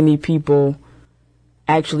how many people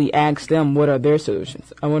actually ask them what are their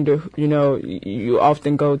solutions. I wonder, you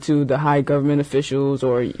often go to the high government officials,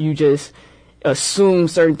 or you just assume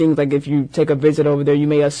certain things. Like if you take a visit over there, you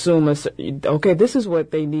may assume, okay, this is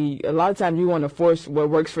what they need. A lot of times you want to force what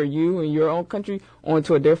works for you in your own country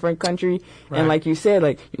onto a different country. Right. And like you said,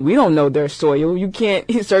 like we don't know their soil. You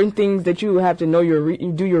can't, certain things that you have to know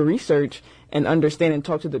you do your research and understand and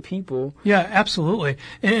talk to the people. Yeah, absolutely.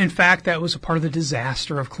 And in fact, that was a part of the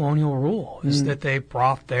disaster of colonial rule, is that they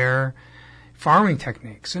brought their farming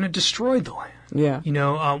techniques and it destroyed the land. Yeah.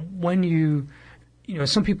 When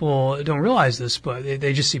some people don't realize this, but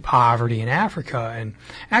they just see poverty in Africa. And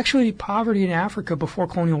actually, poverty in Africa before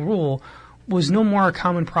colonial rule was no more a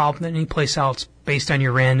common problem than any place else based on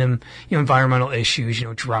your random environmental issues,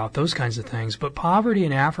 drought, those kinds of things. But poverty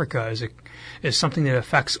in Africa is something that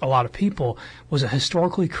affects a lot of people, was a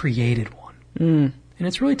historically created one. And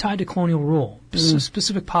it's really tied to colonial rule,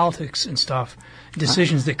 specific politics and stuff,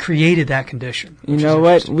 decisions that created that condition. You know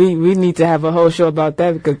what? We need to have a whole show about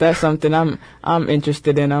that, because that's something I'm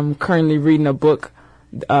interested in. I'm currently reading a book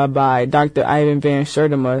by Dr. Ivan Van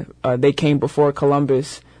Sertima. They came before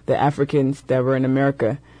Columbus, the Africans that were in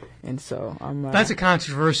America. And so that's a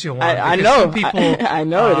controversial one. I know. Some people I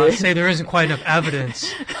know it is. say there isn't quite enough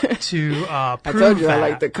evidence to prove I told you that. I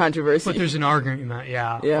like the controversy. But there's an argument,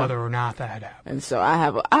 whether or not that happened. And so I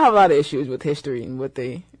have a lot of issues with history and what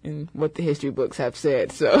the history books have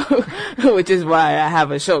said. So, which is why I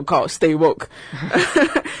have a show called Stay Woke.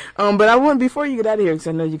 But I want, before you get out of here, because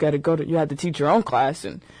I know you have to teach your own class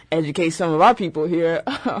and educate some of our people here.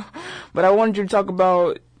 But I wanted you to talk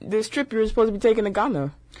about this trip you're supposed to be taking to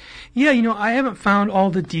Ghana. Yeah, I haven't found all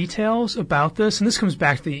the details about this, and this comes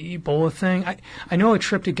back to the Ebola thing. I know a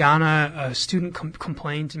trip to Ghana, a student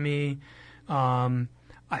complained to me, I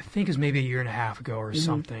think it was maybe a year and a half ago or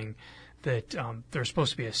something, that there was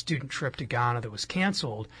supposed to be a student trip to Ghana that was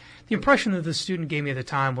canceled. The impression that the student gave me at the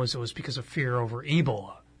time was it was because of fear over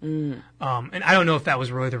Ebola. And I don't know if that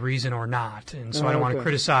was really the reason or not, and so I don't want to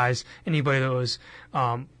criticize anybody that was,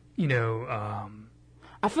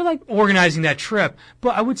 I feel like organizing that trip.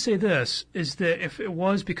 But I would say this, is that if it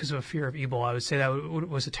was because of a fear of Ebola, I would say that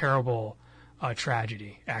was a terrible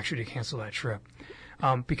tragedy, actually, to cancel that trip.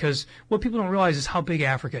 Because what people don't realize is how big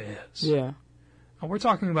Africa is. Yeah. We're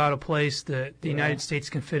talking about a place that the United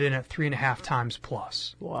States can fit in at 3.5 times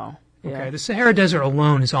plus. Wow. Okay. Yeah. The Sahara Desert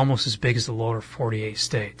alone is almost as big as the lower 48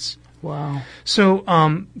 states. Wow.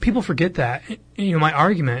 So people forget that. My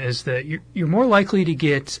argument is that you're more likely to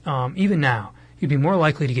get, even now, you'd be more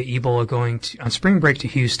likely to get Ebola going on spring break to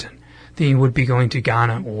Houston than you would be going to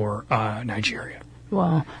Ghana or Nigeria.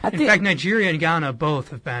 Wow. In fact, Nigeria and Ghana both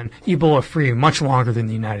have been Ebola-free much longer than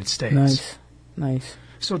the United States. Nice.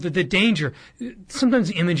 So the danger, sometimes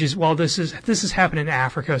the image is, well, this has happened in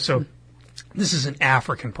Africa, so this is an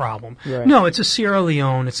African problem. Right. No, it's a Sierra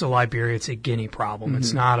Leone, it's a Liberia, it's a Guinea problem.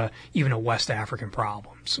 It's not even a West African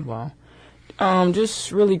problem. So. Wow.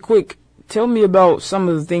 Just really quick, tell me about some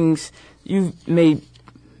of the things. You've made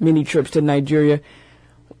many trips to Nigeria.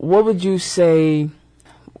 What would you say?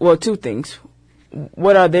 Well, two things.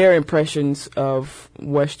 What are their impressions of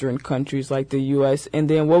Western countries like the U.S.? And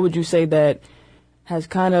then what would you say that has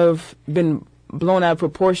kind of been blown out of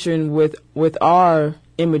proportion with our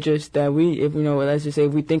images that we, let's just say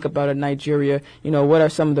if we think about a Nigeria, what are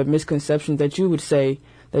some of the misconceptions that you would say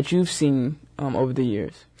that you've seen over the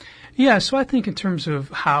years? Yeah, so I think in terms of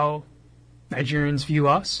how Nigerians view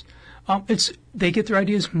us, they get their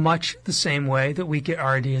ideas much the same way that we get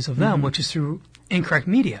our ideas of them, which is through incorrect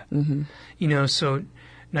media. So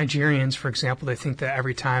Nigerians, for example, they think that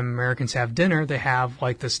every time Americans have dinner, they have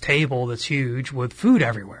like this table that's huge with food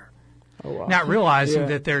everywhere. Oh, wow. Not realizing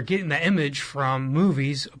that they're getting the image from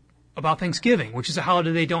movies about Thanksgiving, which is a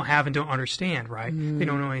holiday they don't have and don't understand, right? They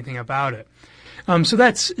don't know anything about it. So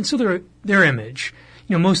their image.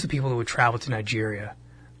 Most of the people that would travel to Nigeria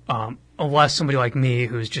Unless somebody like me,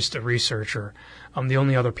 who's just a researcher, the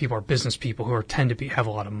only other people are business people who have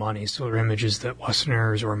a lot of money. So their image is that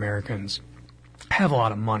Westerners or Americans have a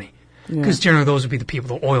lot of money. Because generally those would be the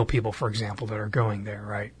people, the oil people, for example, that are going there,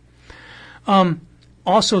 right?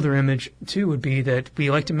 Also, their image, too, would be that we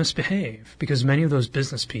like to misbehave because many of those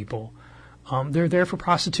business people, they're there for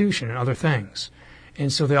prostitution and other things.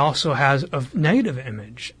 And so they also have a negative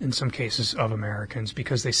image, in some cases, of Americans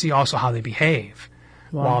because they see also how they behave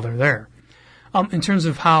while they're there. In terms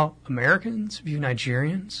of how Americans view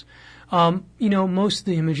Nigerians, most of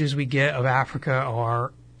the images we get of Africa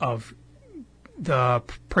are of the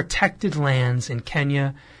protected lands in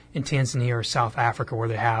Kenya and Tanzania or South Africa where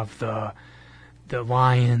they have the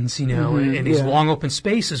lions, in these long open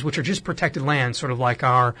spaces, which are just protected lands, sort of like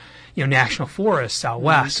our, national forests out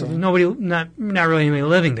west. So there's not really anybody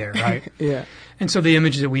living there, right? And so the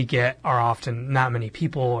images that we get are often not many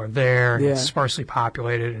people are there, and it's sparsely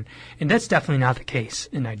populated, and that's definitely not the case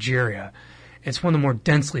in Nigeria. It's one of the more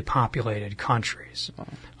densely populated countries.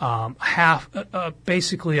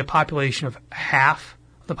 Basically a population of half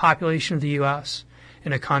the population of the U.S.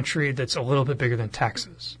 in a country that's a little bit bigger than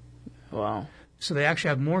Texas. Wow. So they actually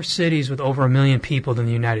have more cities with over 1 million people than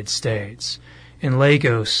the United States. In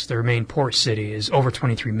Lagos, their main port city, is over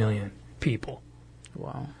 23 million people.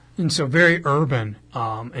 Wow. And so very urban.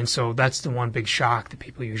 And so that's the one big shock that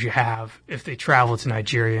people usually have if they travel to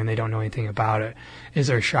Nigeria and they don't know anything about it, is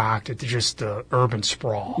they're shocked at just the urban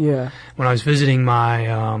sprawl. Yeah. When I was visiting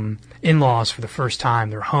my in-laws for the first time,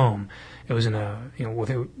 their home, it was in what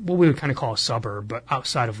we would kind of call a suburb, but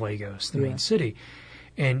outside of Lagos, the main city.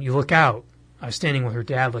 And you look out. I was standing with her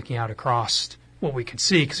dad looking out across what we could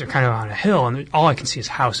see because they're kind of on a hill, and all I can see is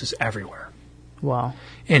houses everywhere. Wow.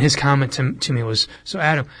 And his comment to me was, so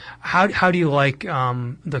Adam, how do you like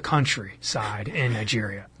the countryside in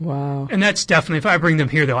Nigeria? Wow. And that's definitely, if I bring them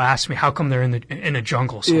here, they'll ask me, how come they're in a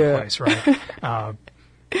jungle someplace, right?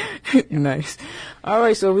 Nice. All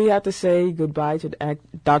right, so we have to say goodbye to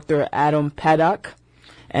Dr. Adam Paddock.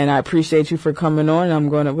 And I appreciate you for coming on.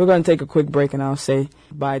 We're gonna take a quick break, and I'll say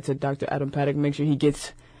bye to Dr. Adam Paddock. Make sure he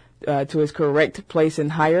gets to his correct place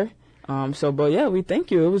and higher. We thank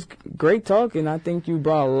you. It was great talk, and I think you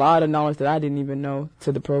brought a lot of knowledge that I didn't even know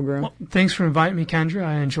to the program. Well, thanks for inviting me, Kendra.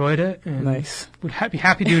 I enjoyed it. And nice. Would be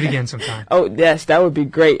happy to do it again sometime. Oh yes, that would be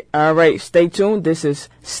great. All right, stay tuned. This is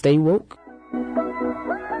Stay Woke.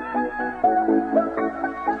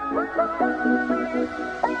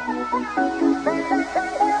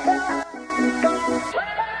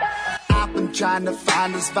 Trying to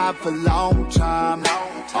find this vibe for a long time.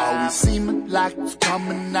 Always seeming like it's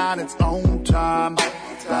coming on its own time.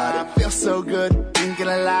 But it feels so good, ain't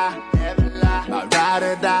gonna lie. My ride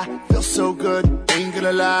or die, feels so good, ain't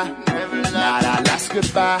gonna lie. Now that last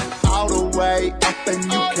goodbye, all the way up and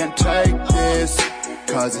you can't take this.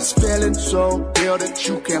 Cause it's feeling so real that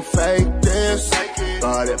you can't fake this.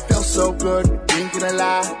 But it feels so good, ain't gonna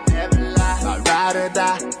lie. My ride or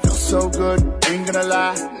die, feels so good, ain't gonna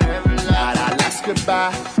lie. Now that last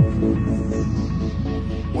goodbye,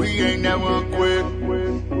 we ain't never gonna quit.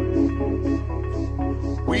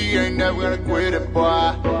 We ain't never gonna quit it,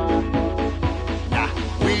 boy. Nah,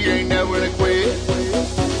 we ain't never gonna quit.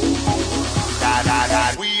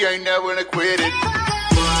 Nah, we ain't never gonna quit it.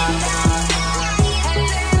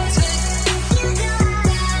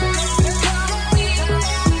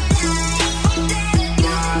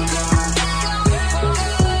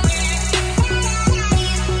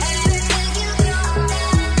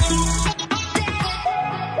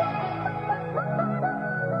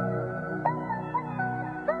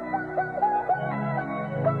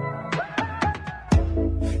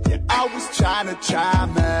 Trying to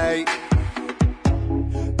chime me.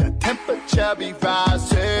 The temperature be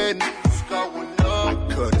rising. What's going on? I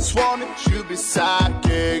could've sworn that you'd be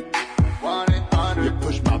psychic. 1-800. You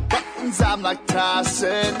push my buttons, I'm like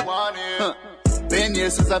Tyson. Been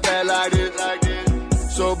years since I felt like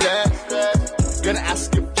this. So blessed. Gonna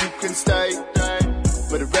ask if you can stay.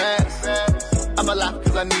 For the rest, I'm alive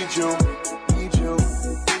cause I need you.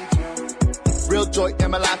 Real joy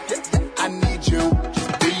in my life, yeah, I need you.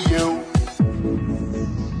 Just be you.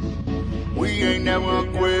 We ain't never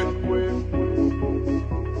gonna quit.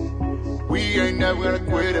 We ain't never gonna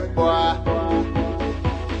quit it, boy.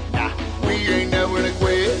 Nah, we ain't never gonna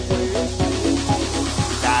quit.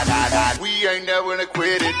 Nah, we ain't never gonna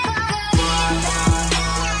quit it.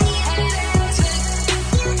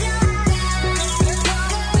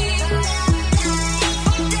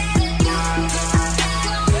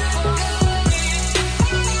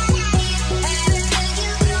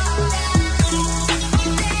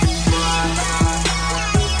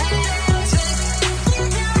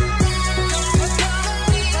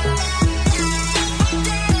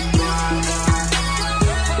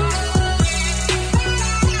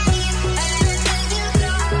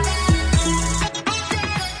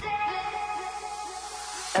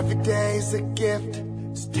 Every day's a gift,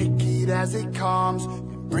 just take it as it comes.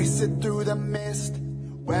 Embrace it through the mist,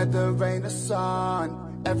 weather, rain or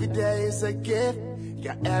sun. Every day is a gift, you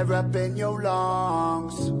got air up in your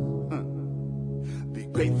lungs. Be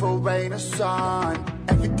grateful, rain or sun.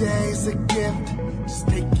 Every day's a gift, just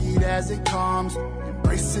take it as it comes.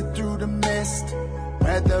 Embrace it through the mist,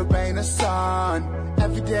 weather, rain or sun.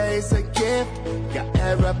 Every day's a gift, you got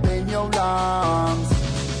air up in your lungs.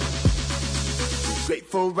 Be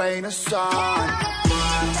grateful, rain or sun.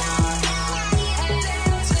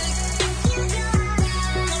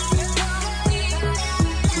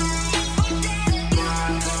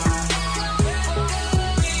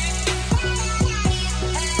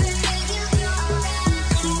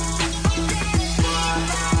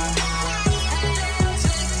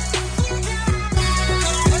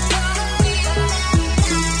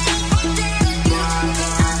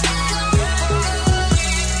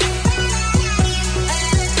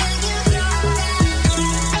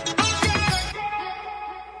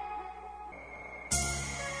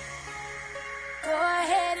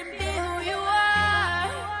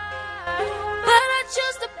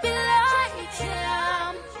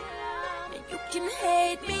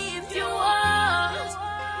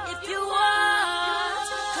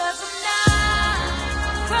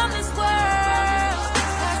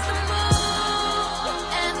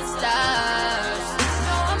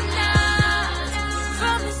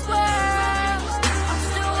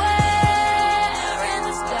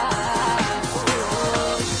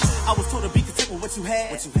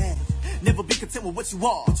 Never be content with what you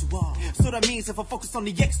are. So that means if I focus on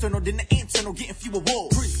the external, then the internal getting few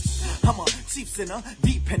awards. I'm a cheap sinner,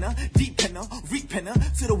 deep penner, repenner,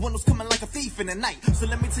 to the one who's coming like a thief in the night. So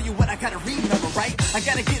let me tell you what I gotta remember, right? I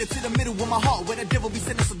gotta get it to the middle of my heart, where the devil be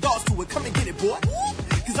sending some darts to it. Come and get it, boy.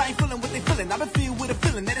 Cause I ain't feeling what they feeling. I've been feeling with a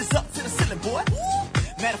feeling that is up to the ceiling, boy.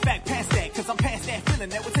 Matter of fact, past that, cause I'm past that feeling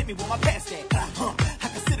that would take me where my past at. I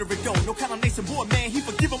consider it though, no condemnation, boy, man, he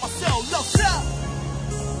forgiving my soul. Low up.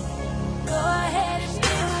 Go ahead and be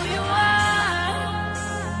who you are,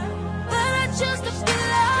 but I choose to be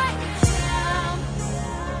like him.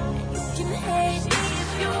 And you can hate me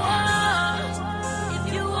if you want,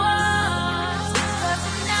 cause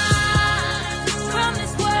I'm not from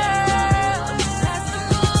this world, past the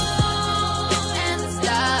moon and the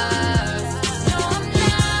stars. No, I'm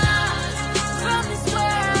not from this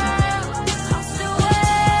world, I'm still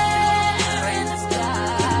wearing the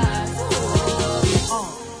stars.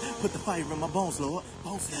 Put the fire in my bones, Lord.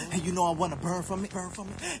 And you know I wanna burn from it.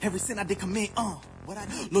 Every sin I did commit, what I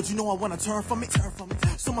do? Lord, you know I wanna turn from it.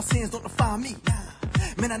 So my sins don't define me.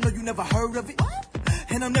 Man, I know you never heard of it.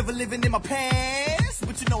 And I'm never living in my past.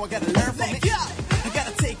 But you know I gotta learn from it. I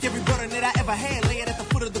gotta take every burden that I ever had, lay it at the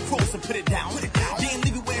foot of the cross and put it down. Then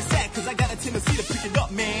leave it where it's at, cause I got a tendency to pick it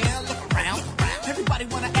up, man. Look around. Everybody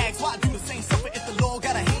wanna ask why I do the same suffer if the Lord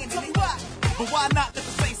got a hand in it. Why? But why not let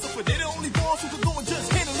the saints suffer? They're the only ones who can go and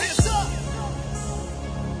just handle it.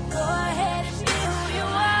 Go ahead and be who you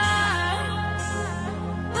are,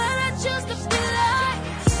 but I choose to be like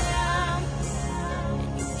him.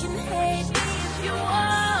 And you can hate me if you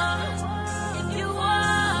want,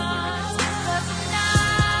 cause I'm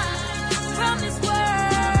not from this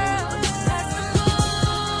world, past the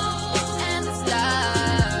moon and the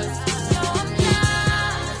stars. No, I'm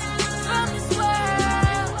not from this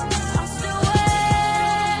world, I'm still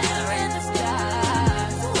wearing the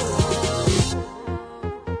stars.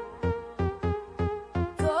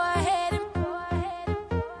 Go ahead and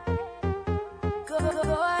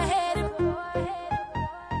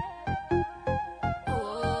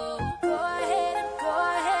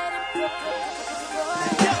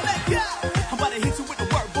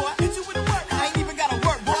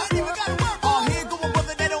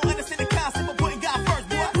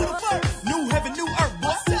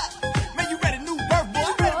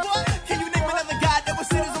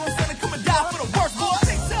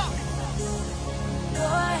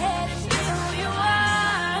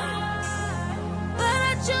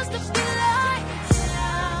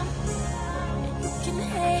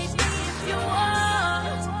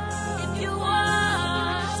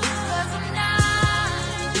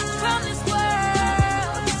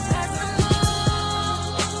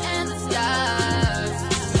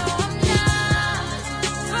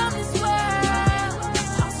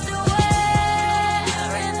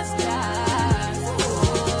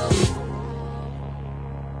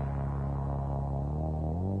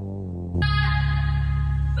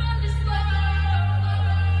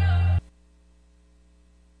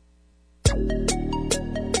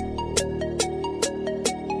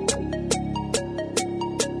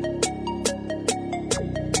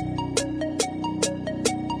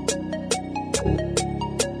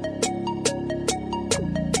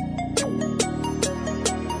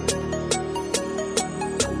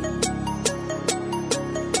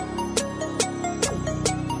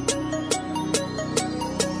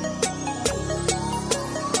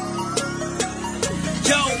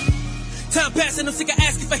and I'm sick of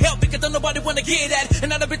asking for help because don't nobody wanna hear that.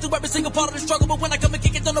 And I've been through every single part of the struggle, but when I come and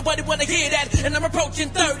kick it, don't nobody wanna hear that. And I'm approaching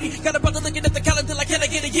 30, got a brother looking at the calendar like, can I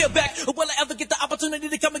get a year back? Or will I ever get the opportunity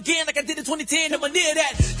to come again like I did in 2010? Am I near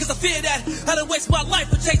that? Cause I fear that I done waste my life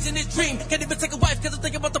for chasing this dream. Can't even take a wife cause I'm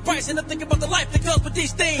thinking about the price and I'm thinking about the life that comes with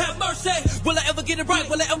these things. Have mercy, will I ever get it right?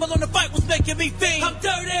 Will I ever learn to fight what's making me fiend? I'm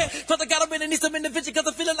dirty, Father God, I really need some intervention cause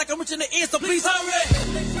I'm feeling like I'm reaching the end, so please hurry.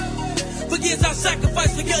 For years I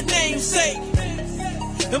sacrificed for your name's sake,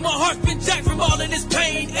 and my heart's been jacked from all of this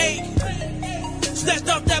pain, ache. Snatched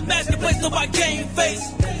off that mask and placed on my game face.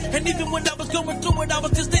 And even when I was going through it, I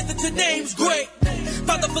was just thinking your name's great.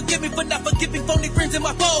 Father, forgive me for not forgiving phony friends and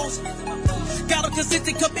my foes. God, I'm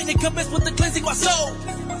consistent, committed, commence with the cleansing my soul.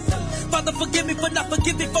 Father, forgive me for not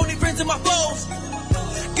forgiving phony friends and my foes.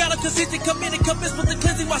 God, I'm consistent, committed, commence with the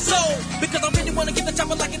cleansing my soul. Because I really want to get the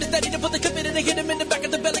chopper like it is steady to put the committed and hit him in the back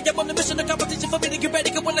of the belly. I'm on the mission of competition for me to get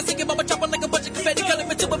ready. Cause when I sing it, I'm a chopper like a bunch of confetti. Calling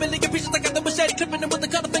me to a million pieces, I got the machete. Clipping them with the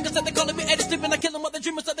color fingers, that they calling me Eddie. Sleeping, I kill them, other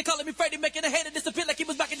dreamers, that they calling me Freddy. Making a hater disappear like he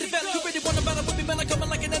was back in the valley. You really want to battle with me, man, I coming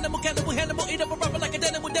like an animal. Cannibal, Hannibal, eat up a rapper like a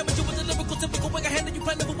animal. Damage you with a lyrical, typical way I handle you.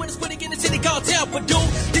 Plan never win a squid in the city called Tampa, dude.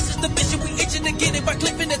 This is the mission, we itching to get it by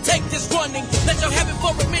clipping and take this running. Let y'all have it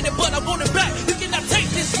for a minute, but I want it back. You cannot take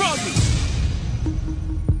this from me.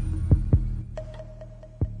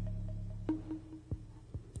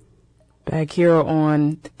 Back here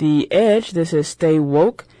on The Edge, this is Stay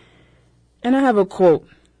Woke. And I have a quote.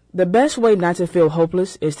 The best way not to feel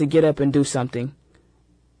hopeless is to get up and do something.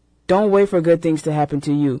 Don't wait for good things to happen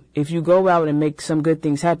to you. If you go out and make some good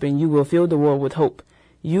things happen, you will fill the world with hope.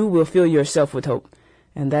 You will fill yourself with hope.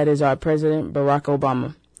 And that is our President, Barack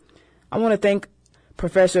Obama. I want to thank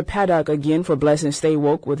Professor Paddock again for blessing Stay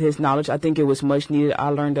Woke with his knowledge. I think it was much needed. I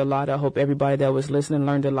learned a lot. I hope everybody that was listening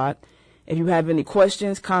learned a lot. If you have any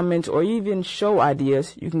questions, comments, or even show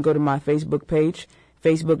ideas, you can go to my Facebook page,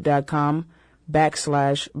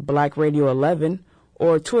 facebook.com/BlackRadio11,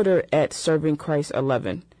 or Twitter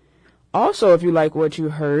 @ServingChrist11. Also, if you like what you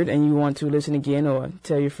heard and you want to listen again or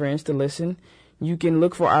tell your friends to listen, you can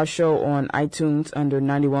look for our show on iTunes under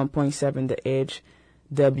 91.7 The Edge,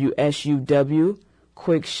 WSUW.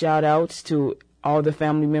 Quick shout outs to all the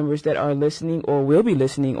family members that are listening or will be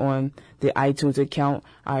listening on the iTunes account.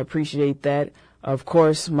 I appreciate that. Of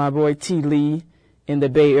course, my boy T. Lee in the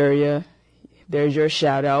Bay Area. There's your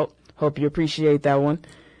shout out. Hope you appreciate that one.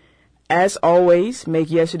 As always, make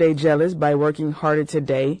yesterday jealous by working harder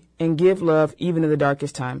today and give love even in the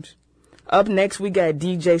darkest times. Up next, we got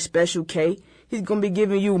DJ Special K. He's going to be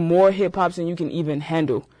giving you more hip-hops than you can even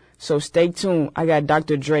handle. So stay tuned. I got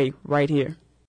Dr. Dre right here.